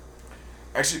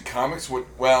 Actually, comics would,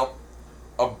 well,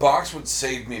 a box would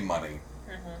save me money.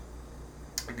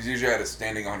 Mm-hmm. Because usually I had a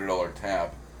standing $100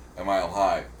 tab at Mile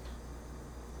High.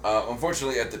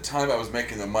 Unfortunately, at the time I was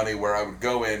making the money where I would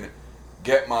go in,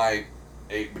 get my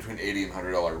between $80 and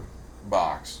 $100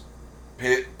 box,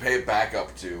 pay it back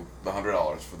up to the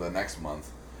 $100 for the next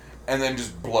month, and then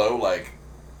just blow like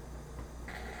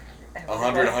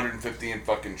 100, 150 in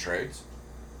fucking trades.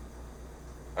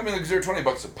 I mean, because they're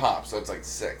 $20 a pop, so it's like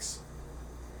 6.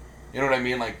 You know what I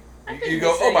mean? Like, you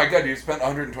go, oh my god, you spent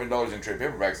 $120 in trade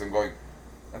paperbacks. I'm going,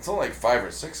 that's only like 5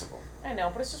 or 6 of them. I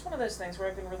know, but it's just one of those things where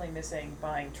I've been really missing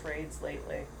buying trades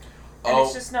lately. And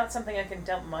it's just not something I can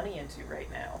dump money into right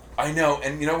now. I know,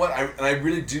 and you know what? I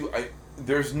really do.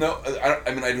 There's no.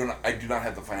 I do not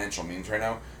have the financial means right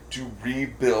now to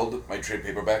rebuild my trade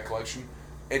paperback collection.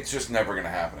 It's just never going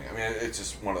to happen. I mean, it's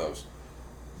just one of those.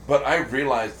 But I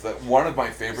realized that one of my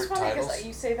favorite titles. Because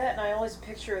you say that, and I always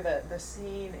picture the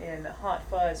scene in Hot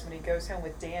Fuzz when he goes home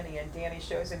with Danny, and Danny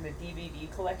shows him the DVD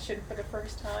collection for the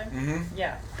first time. Mm-hmm.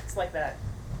 Yeah, it's like that.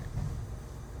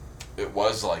 It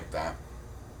was like that.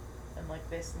 And like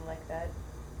this and like that.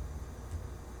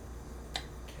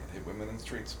 Can't hit women in the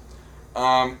streets.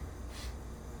 But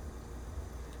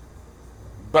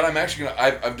I'm actually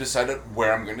I've decided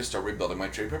where I'm going to start rebuilding my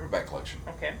trade paperback collection.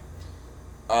 Okay.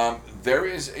 There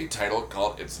is a title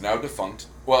called It's Now Defunct.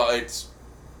 Well, it's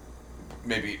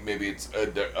maybe it's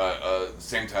the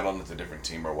same title and it's a different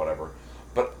team or whatever.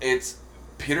 But it's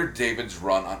Peter David's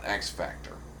run on X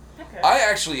Factor. Okay. I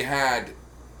actually had,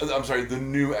 I'm sorry, the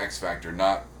new X Factor,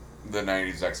 not the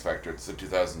 90s X Factor. It's the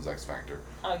 2000s X Factor.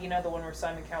 Oh, you know the one where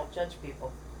Simon Cowell judged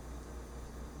people.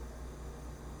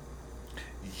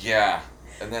 Yeah,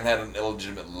 and then had an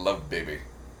illegitimate love baby.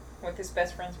 With his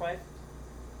best friend's wife?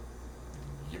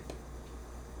 Yep.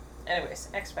 Anyways,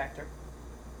 X Factor.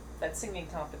 That singing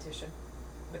competition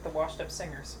with the washed up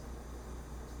singers.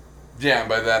 Yeah, and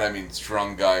by that I mean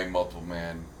Strong Guy, Multiple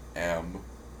Man, M,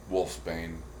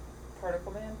 Wolfsbane,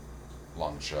 Particle Man?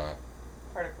 Long Shot,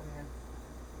 Particle Man.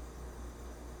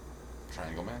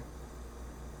 Triangle Man,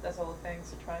 That's all the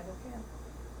things a triangle can.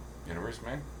 Universe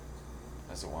Man,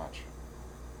 has a watch,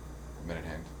 a minute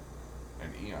hand,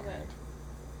 an eon hand.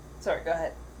 Sorry, go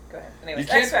ahead. Anyways,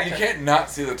 You can't not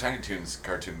see the Tiny Toons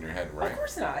cartoon in your head, right? Of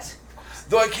course not.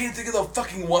 Though I can't think of the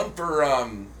fucking one for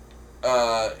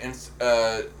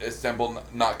Istanbul,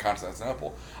 not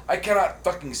Constantinople. I cannot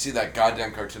fucking see that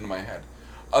goddamn cartoon in my head.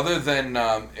 Other than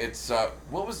it's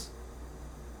what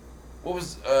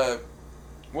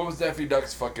was Daffy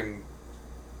Duck's fucking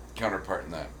counterpart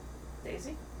in that?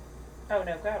 Daisy? Oh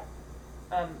no,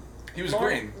 God. He was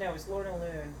green. No, it was Lorna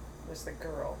Loon was the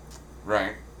girl.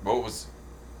 Right. What was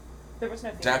There was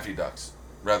no Daffy Duck's?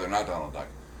 Rather, not Donald Duck.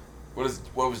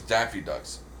 What was Daffy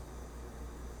Duck's?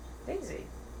 Daisy.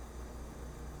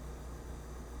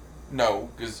 No,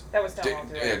 because That was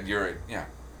Donald Duck. yeah, you're right. Yeah,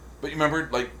 but you remember,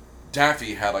 like,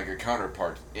 Daffy had like a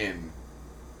counterpart in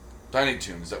Tiny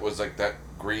Toons that was like that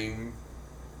green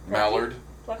mallard,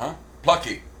 Plucky? huh?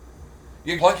 Plucky.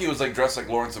 Yeah, Plucky was like dressed like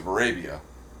Lawrence of Arabia.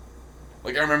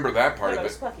 Like I remember that part No, of it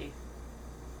was it. Plucky.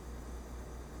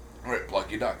 Right,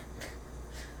 Plucky Duck.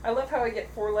 I love how I get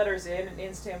 4 letters in and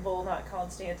Istanbul, not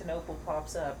Constantinople,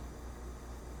 pops up.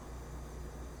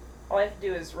 All I have to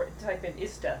do is type in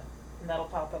Ista, and that'll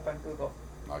pop up on Google.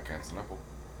 Not Constantinople.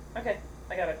 Okay,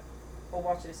 I got it. We'll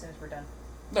watch it as soon as we're done.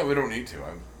 No, we don't need to.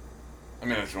 I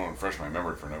mean, I just want to refresh my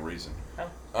memory for no reason. Oh,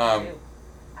 Um, I do.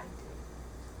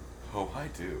 Oh, I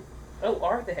do. Oh,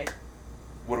 are they?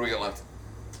 What do we got left?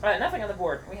 Nothing on the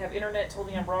board. We have internet told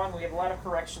me I'm wrong. We have a lot of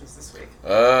corrections this week.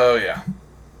 Oh, yeah.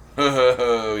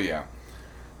 Oh, yeah.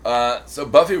 So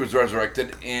Buffy was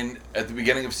resurrected at the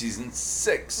beginning of season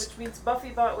 6. Which means Buffy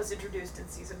thought was introduced in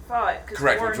season 5.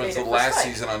 Correct, Lauren which was made the it for last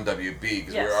Spike. season on WB,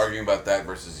 because we Yes. were arguing about that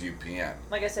versus UPN.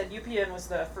 Like I said, UPN was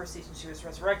the first season she was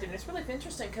resurrected, and it's really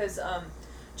interesting because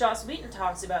Joss Whedon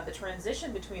talks about the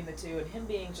transition between the two and him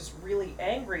being just really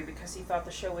angry because he thought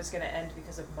the show was going to end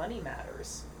because of money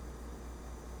matters.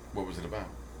 What was it about?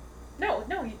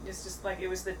 No, it's just like it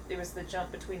was the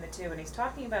jump between the two, and he's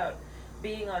talking about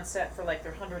being on set for like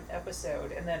their 100th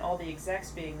episode, and then all the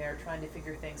execs being there trying to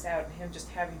figure things out, and him just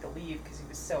having to leave because he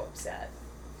was so upset.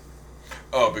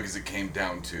 Oh, because it came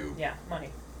down to money.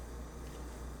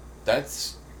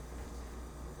 That's,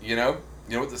 you know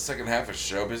what the second half of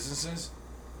show business is?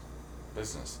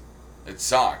 Business. It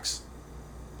sucks,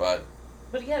 but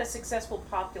he had a successful,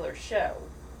 popular show.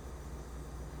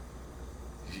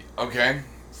 Okay,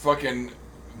 fucking,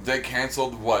 they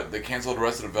canceled what? They canceled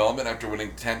Arrested Development after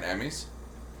winning 10 Emmys?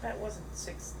 That wasn't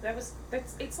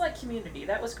it's like Community.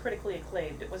 That was critically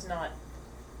acclaimed. It was not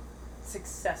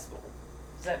successful.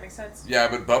 Does that make sense? Yeah,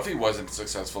 but Buffy wasn't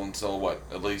successful until what?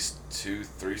 At least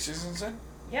 2-3 seasons in?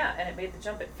 Yeah, and it made the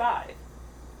jump at 5.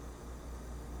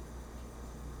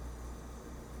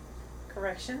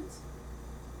 Corrections?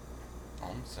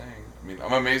 All I'm saying. I mean,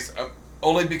 I'm amazed.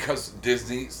 Only because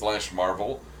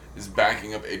Disney/Marvel is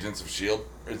backing up Agents of S.H.I.E.L.D.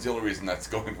 is the only reason that's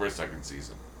going for a second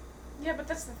season. Yeah, but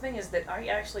that's the thing is that I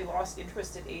actually lost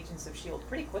interest in Agents of S.H.I.E.L.D.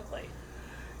 pretty quickly.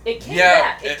 It came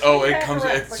back. It comes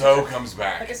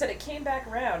back. Like I said, it came back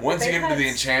around. Once you get into the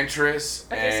Enchantress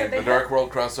and the Dark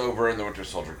World crossover and the Winter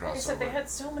Soldier crossover. Like I said, they had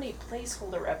so many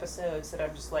placeholder episodes that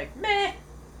I'm just like, meh.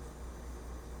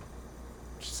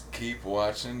 Just keep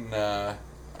watching. I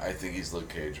think he's Luke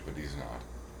Cage, but he's not.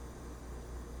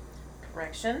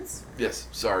 Corrections? Yes,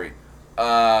 sorry.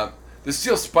 The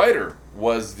Steel Spider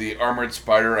was the armored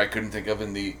spider I couldn't think of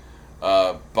in the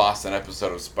Boston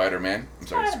episode of Spider-Man. I'm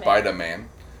sorry, Spider-Man.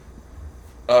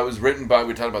 It was written by,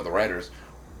 we talked about the writers,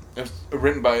 it was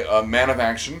written by Man of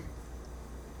Action,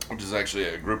 which is actually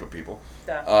a group of people,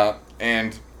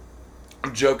 and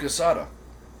Joe Quesada,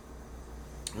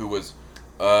 who was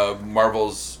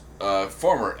Marvel's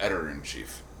former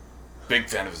editor-in-chief. Big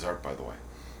fan of his art, by the way.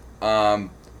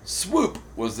 Swoop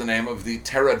was the name of the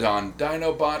Pterodon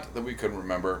Dinobot that we couldn't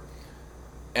remember.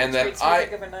 And then Makes me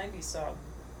think of a 90s song.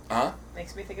 Huh?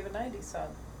 Makes me think of a 90s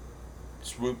song.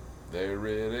 Swoop, there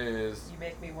it is. You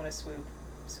make me want to swoop.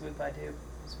 Swoop, I do.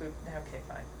 Swoop. Okay,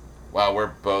 fine. Wow, we're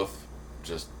both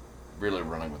just really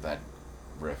running with that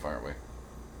riff, aren't we?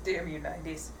 Damn you,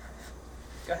 90s.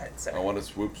 Go ahead, sorry. I want to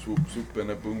swoop, swoop, swoop, and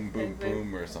a boom, boom,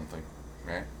 boom, or something,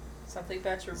 right? Something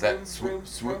about your Is room, that swoop, room,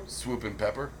 swoop, room. swoop and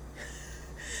pepper?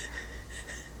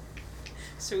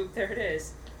 Swoop, there it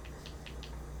is.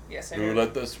 Yes, I Who heard.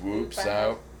 let the swoops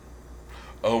out?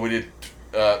 Oh, we did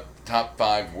top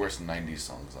 5 worst 90s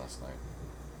songs last night.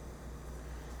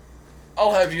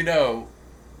 I'll have you know.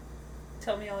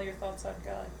 Tell me all your thoughts on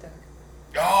God, Doug.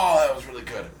 Oh, that was really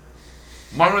good.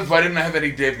 Mine was, I didn't have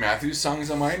any Dave Matthews songs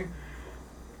on mine.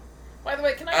 By the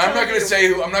way, can I tell you... I'm not going to say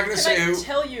who. I'm not going to say who. Can I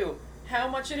tell you how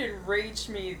much it enraged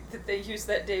me that they used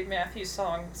that Dave Matthews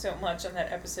song so much on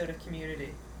that episode of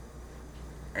Community?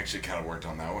 Actually kind of worked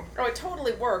on that one. Oh, it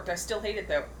totally worked. I still hate it,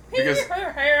 though. Because...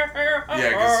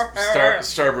 yeah, because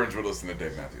Starburns would listen to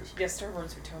Dave Matthews. Yeah,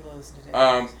 Starburns would totally listen to Dave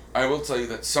Matthews. I will tell you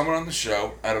that someone on the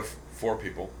show, out of 4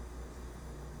 people,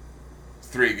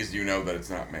 3 because you know that it's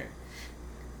not me,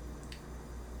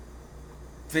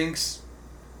 thinks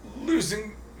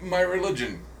Losing My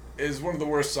Religion is one of the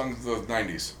worst songs of the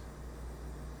 90s.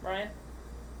 Ryan?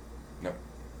 No.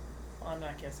 Well, I'm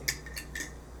not guessing.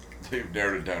 They've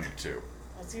narrowed it down to 2.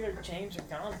 It's either James or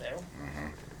Gonzo.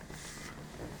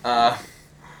 Alright,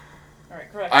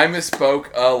 correct. I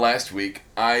misspoke last week.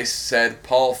 I said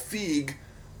Paul Feig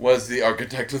was the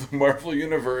architect of the Marvel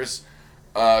Universe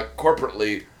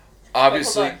corporately.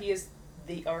 Obviously... Wait, hold on. He is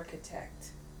the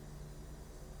architect.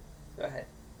 Go ahead.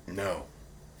 No.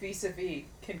 Vis-a-vis,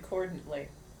 concordantly.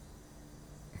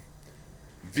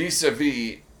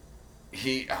 Vis-a-vis,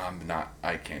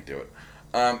 I can't do it.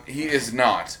 He is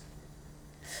not.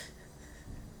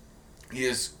 He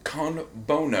is con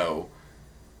bono,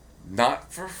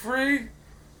 not for free.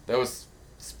 That was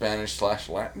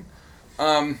Spanish/Latin.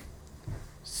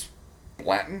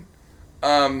 Latin.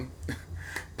 Paul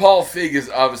Feig is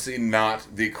obviously not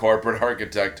the corporate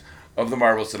architect of the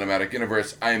Marvel Cinematic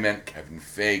Universe. I meant Kevin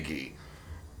Feige.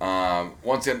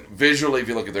 Once again, visually, if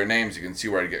you look at their names, you can see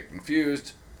where I get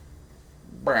confused.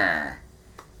 Brr.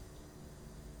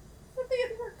 What the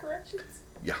other more corrections?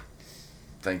 Yeah.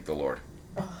 Thank the Lord.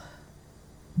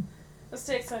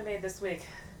 Mistakes I made this week.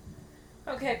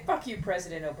 Okay, fuck you,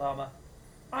 President Obama.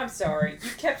 I'm sorry. You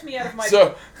kept me out of my...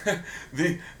 So,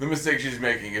 the mistake she's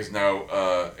making is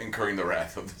now incurring the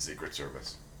wrath of the Secret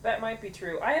Service. That might be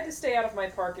true. I had to stay out of my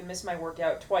park and miss my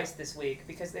workout twice this week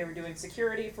because they were doing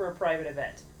security for a private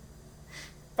event.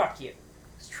 Fuck you.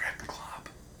 Strap club.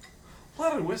 A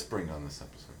lot of whispering on this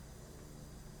episode.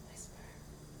 Whisper.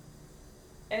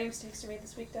 Any mistakes you made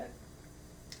this week, Doug?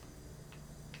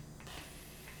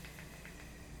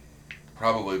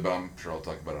 Probably, but I'm sure I'll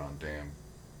talk about it on Damn.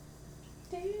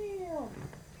 Damn.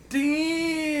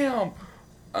 Damn! Do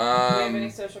we have any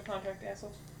social contract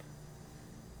assholes?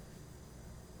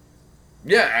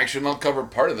 Yeah, actually, I'll cover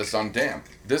part of this on Damn.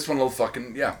 This one will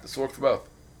this will work for both.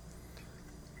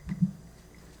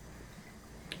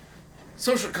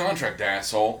 Social contract,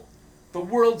 asshole. The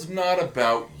world's not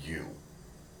about you.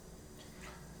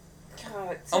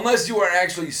 God. Unless you are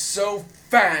actually so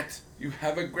fat, you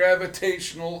have a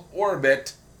gravitational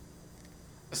orbit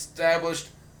established.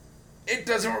 It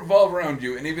doesn't revolve around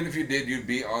you, and even if you did, you'd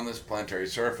be on this planetary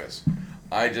surface.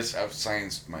 I just have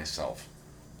scienced myself.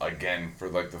 Again, for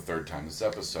like the third time this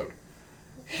episode.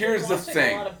 Here's the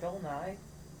thing. A lot of Bill Nye.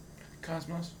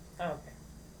 Cosmos? Oh, okay.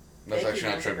 That's Thank actually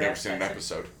you, not true. I've never seen an Section.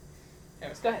 episode.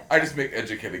 Anyways, go ahead. I just make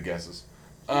educated guesses.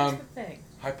 Here's the thing.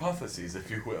 Hypotheses, if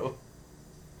you will.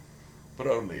 But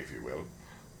only if you will.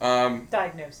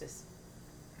 Diagnosis.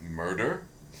 Murder?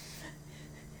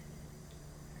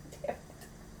 Damn it.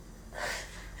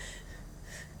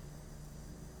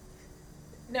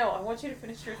 No, I want you to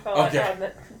finish your thought Okay. on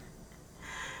the...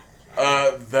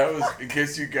 That was, in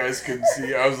case you guys couldn't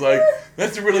see, I was like,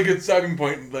 that's a really good stopping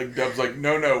point. And like, Deb's like,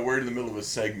 no, we're in the middle of a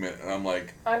segment. And I'm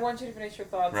like, I want you to finish your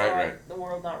thoughts Right. on the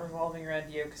world not revolving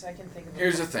around you, because I can think of...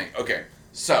 here's the thing. Okay,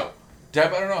 so,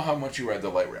 Deb, I don't know how much you read the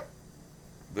light rail.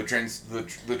 The train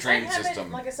I haven't,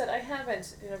 system. like I said, I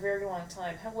haven't in a very long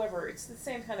time. However, it's the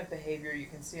same kind of behavior you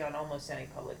can see on almost any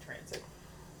public transit.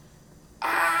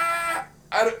 I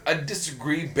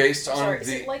disagree based on Sorry, the... is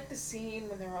it like the scene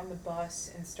when they're on the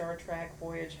bus in Star Trek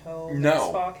Voyage Home? No.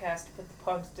 And Spock has to put the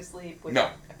pugs to sleep? With No,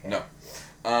 okay.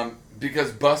 no.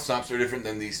 Because bus stops are different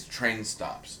than these train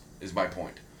stops, is my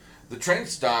point. The train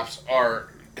stops are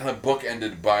kind of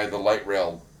bookended by the light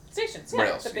rail Stations, yeah.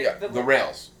 rails. The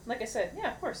Rails, Like I said,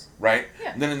 yeah, of course. right?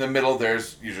 Yeah. And then in the middle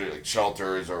there's usually like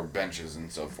shelters or benches and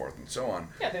so forth and so on.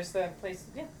 Yeah, there's the place,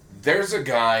 yeah. There's a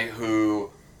guy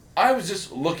who... I was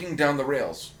just looking down the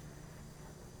rails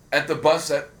at the bus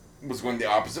that was going the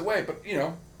opposite way, but,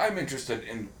 I'm interested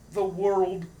in the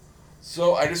world.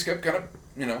 So I just kept kind of,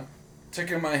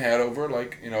 ticking my head over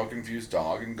like, a confused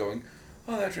dog and going,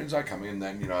 oh, that train's not coming. And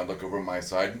then, I'd look over on my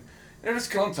side and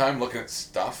just killing time looking at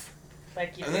stuff.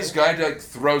 Like you And do. this guy, like,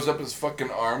 throws up his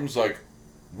fucking arms like,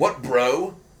 what,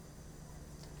 bro?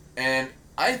 And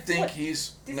I think What? he's...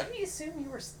 Did he assume you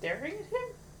were staring at him?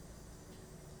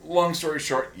 Long story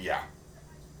short, yeah.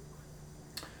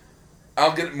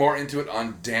 I'll get more into it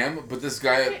on Damn, but this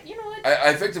guy... Yeah, you know what?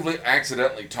 I effectively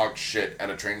accidentally talked shit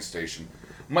at a train station.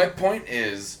 My point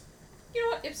is... You know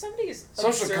what? If somebody's Social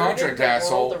observing contract, the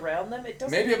asshole. world around them, it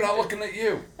doesn't... Maybe I'm not matter. looking at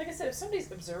you. Like I said, if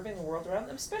somebody's observing the world around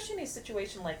them, especially in a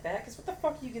situation like that, because what the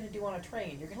fuck are you going to do on a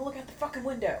train? You're going to look out the fucking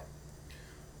window.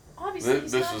 Obviously,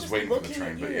 he's This not was just waiting for the looking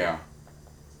train, at but you. yeah.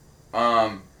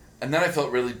 And then I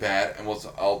felt really bad, and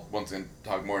I'll once again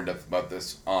talk more in depth about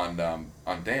this on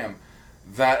Damn,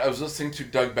 that I was listening to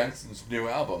Doug Benson's new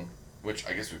album, which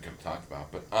I guess we could have talked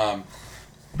about, but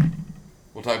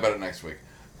we'll talk about it next week.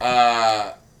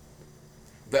 That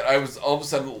I was all of a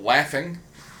sudden laughing,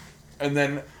 and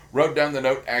then wrote down the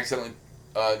note, accidentally,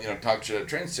 talked shit at a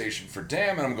train station for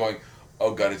Damn, and I'm going,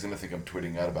 oh god, he's gonna think I'm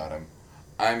tweeting out about him.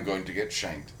 I'm going to get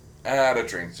shanked at a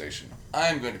train station.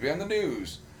 I'm going to be on the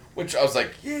news. Which I was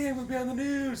like, yeah, we'll be on the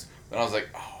news. Then I was like,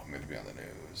 oh, I'm going to be on the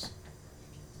news.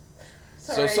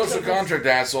 Sorry, so social contract,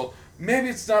 asshole. Maybe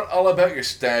it's not all about your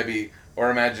stabby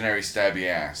or imaginary stabby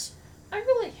ass. I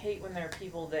really hate when there are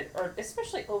people that are,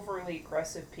 especially overly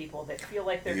aggressive people, that feel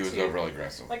like they're He was too... overly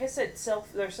aggressive. Like I said,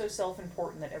 they're so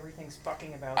self-important that everything's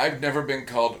fucking about them. I've never been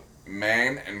called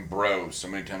man and bro so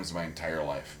many times in my entire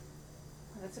life.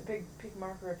 That's a big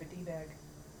marker of a D-bag.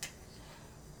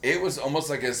 It was almost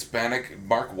like a Hispanic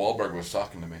Mark Wahlberg was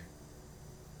talking to me.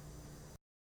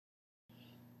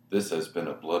 This has been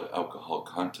a Blood Alcohol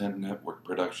Content Network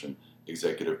production.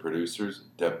 Executive producers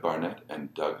Deb Barnett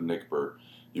and Doug Nickberg.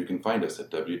 You can find us at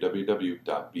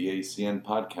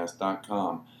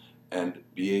www.bacnpodcast.com and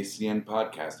BACN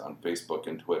Podcast on Facebook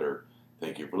and Twitter.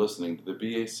 Thank you for listening to the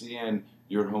BACN,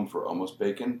 your home for Almost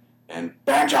Bacon and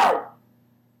Banjo!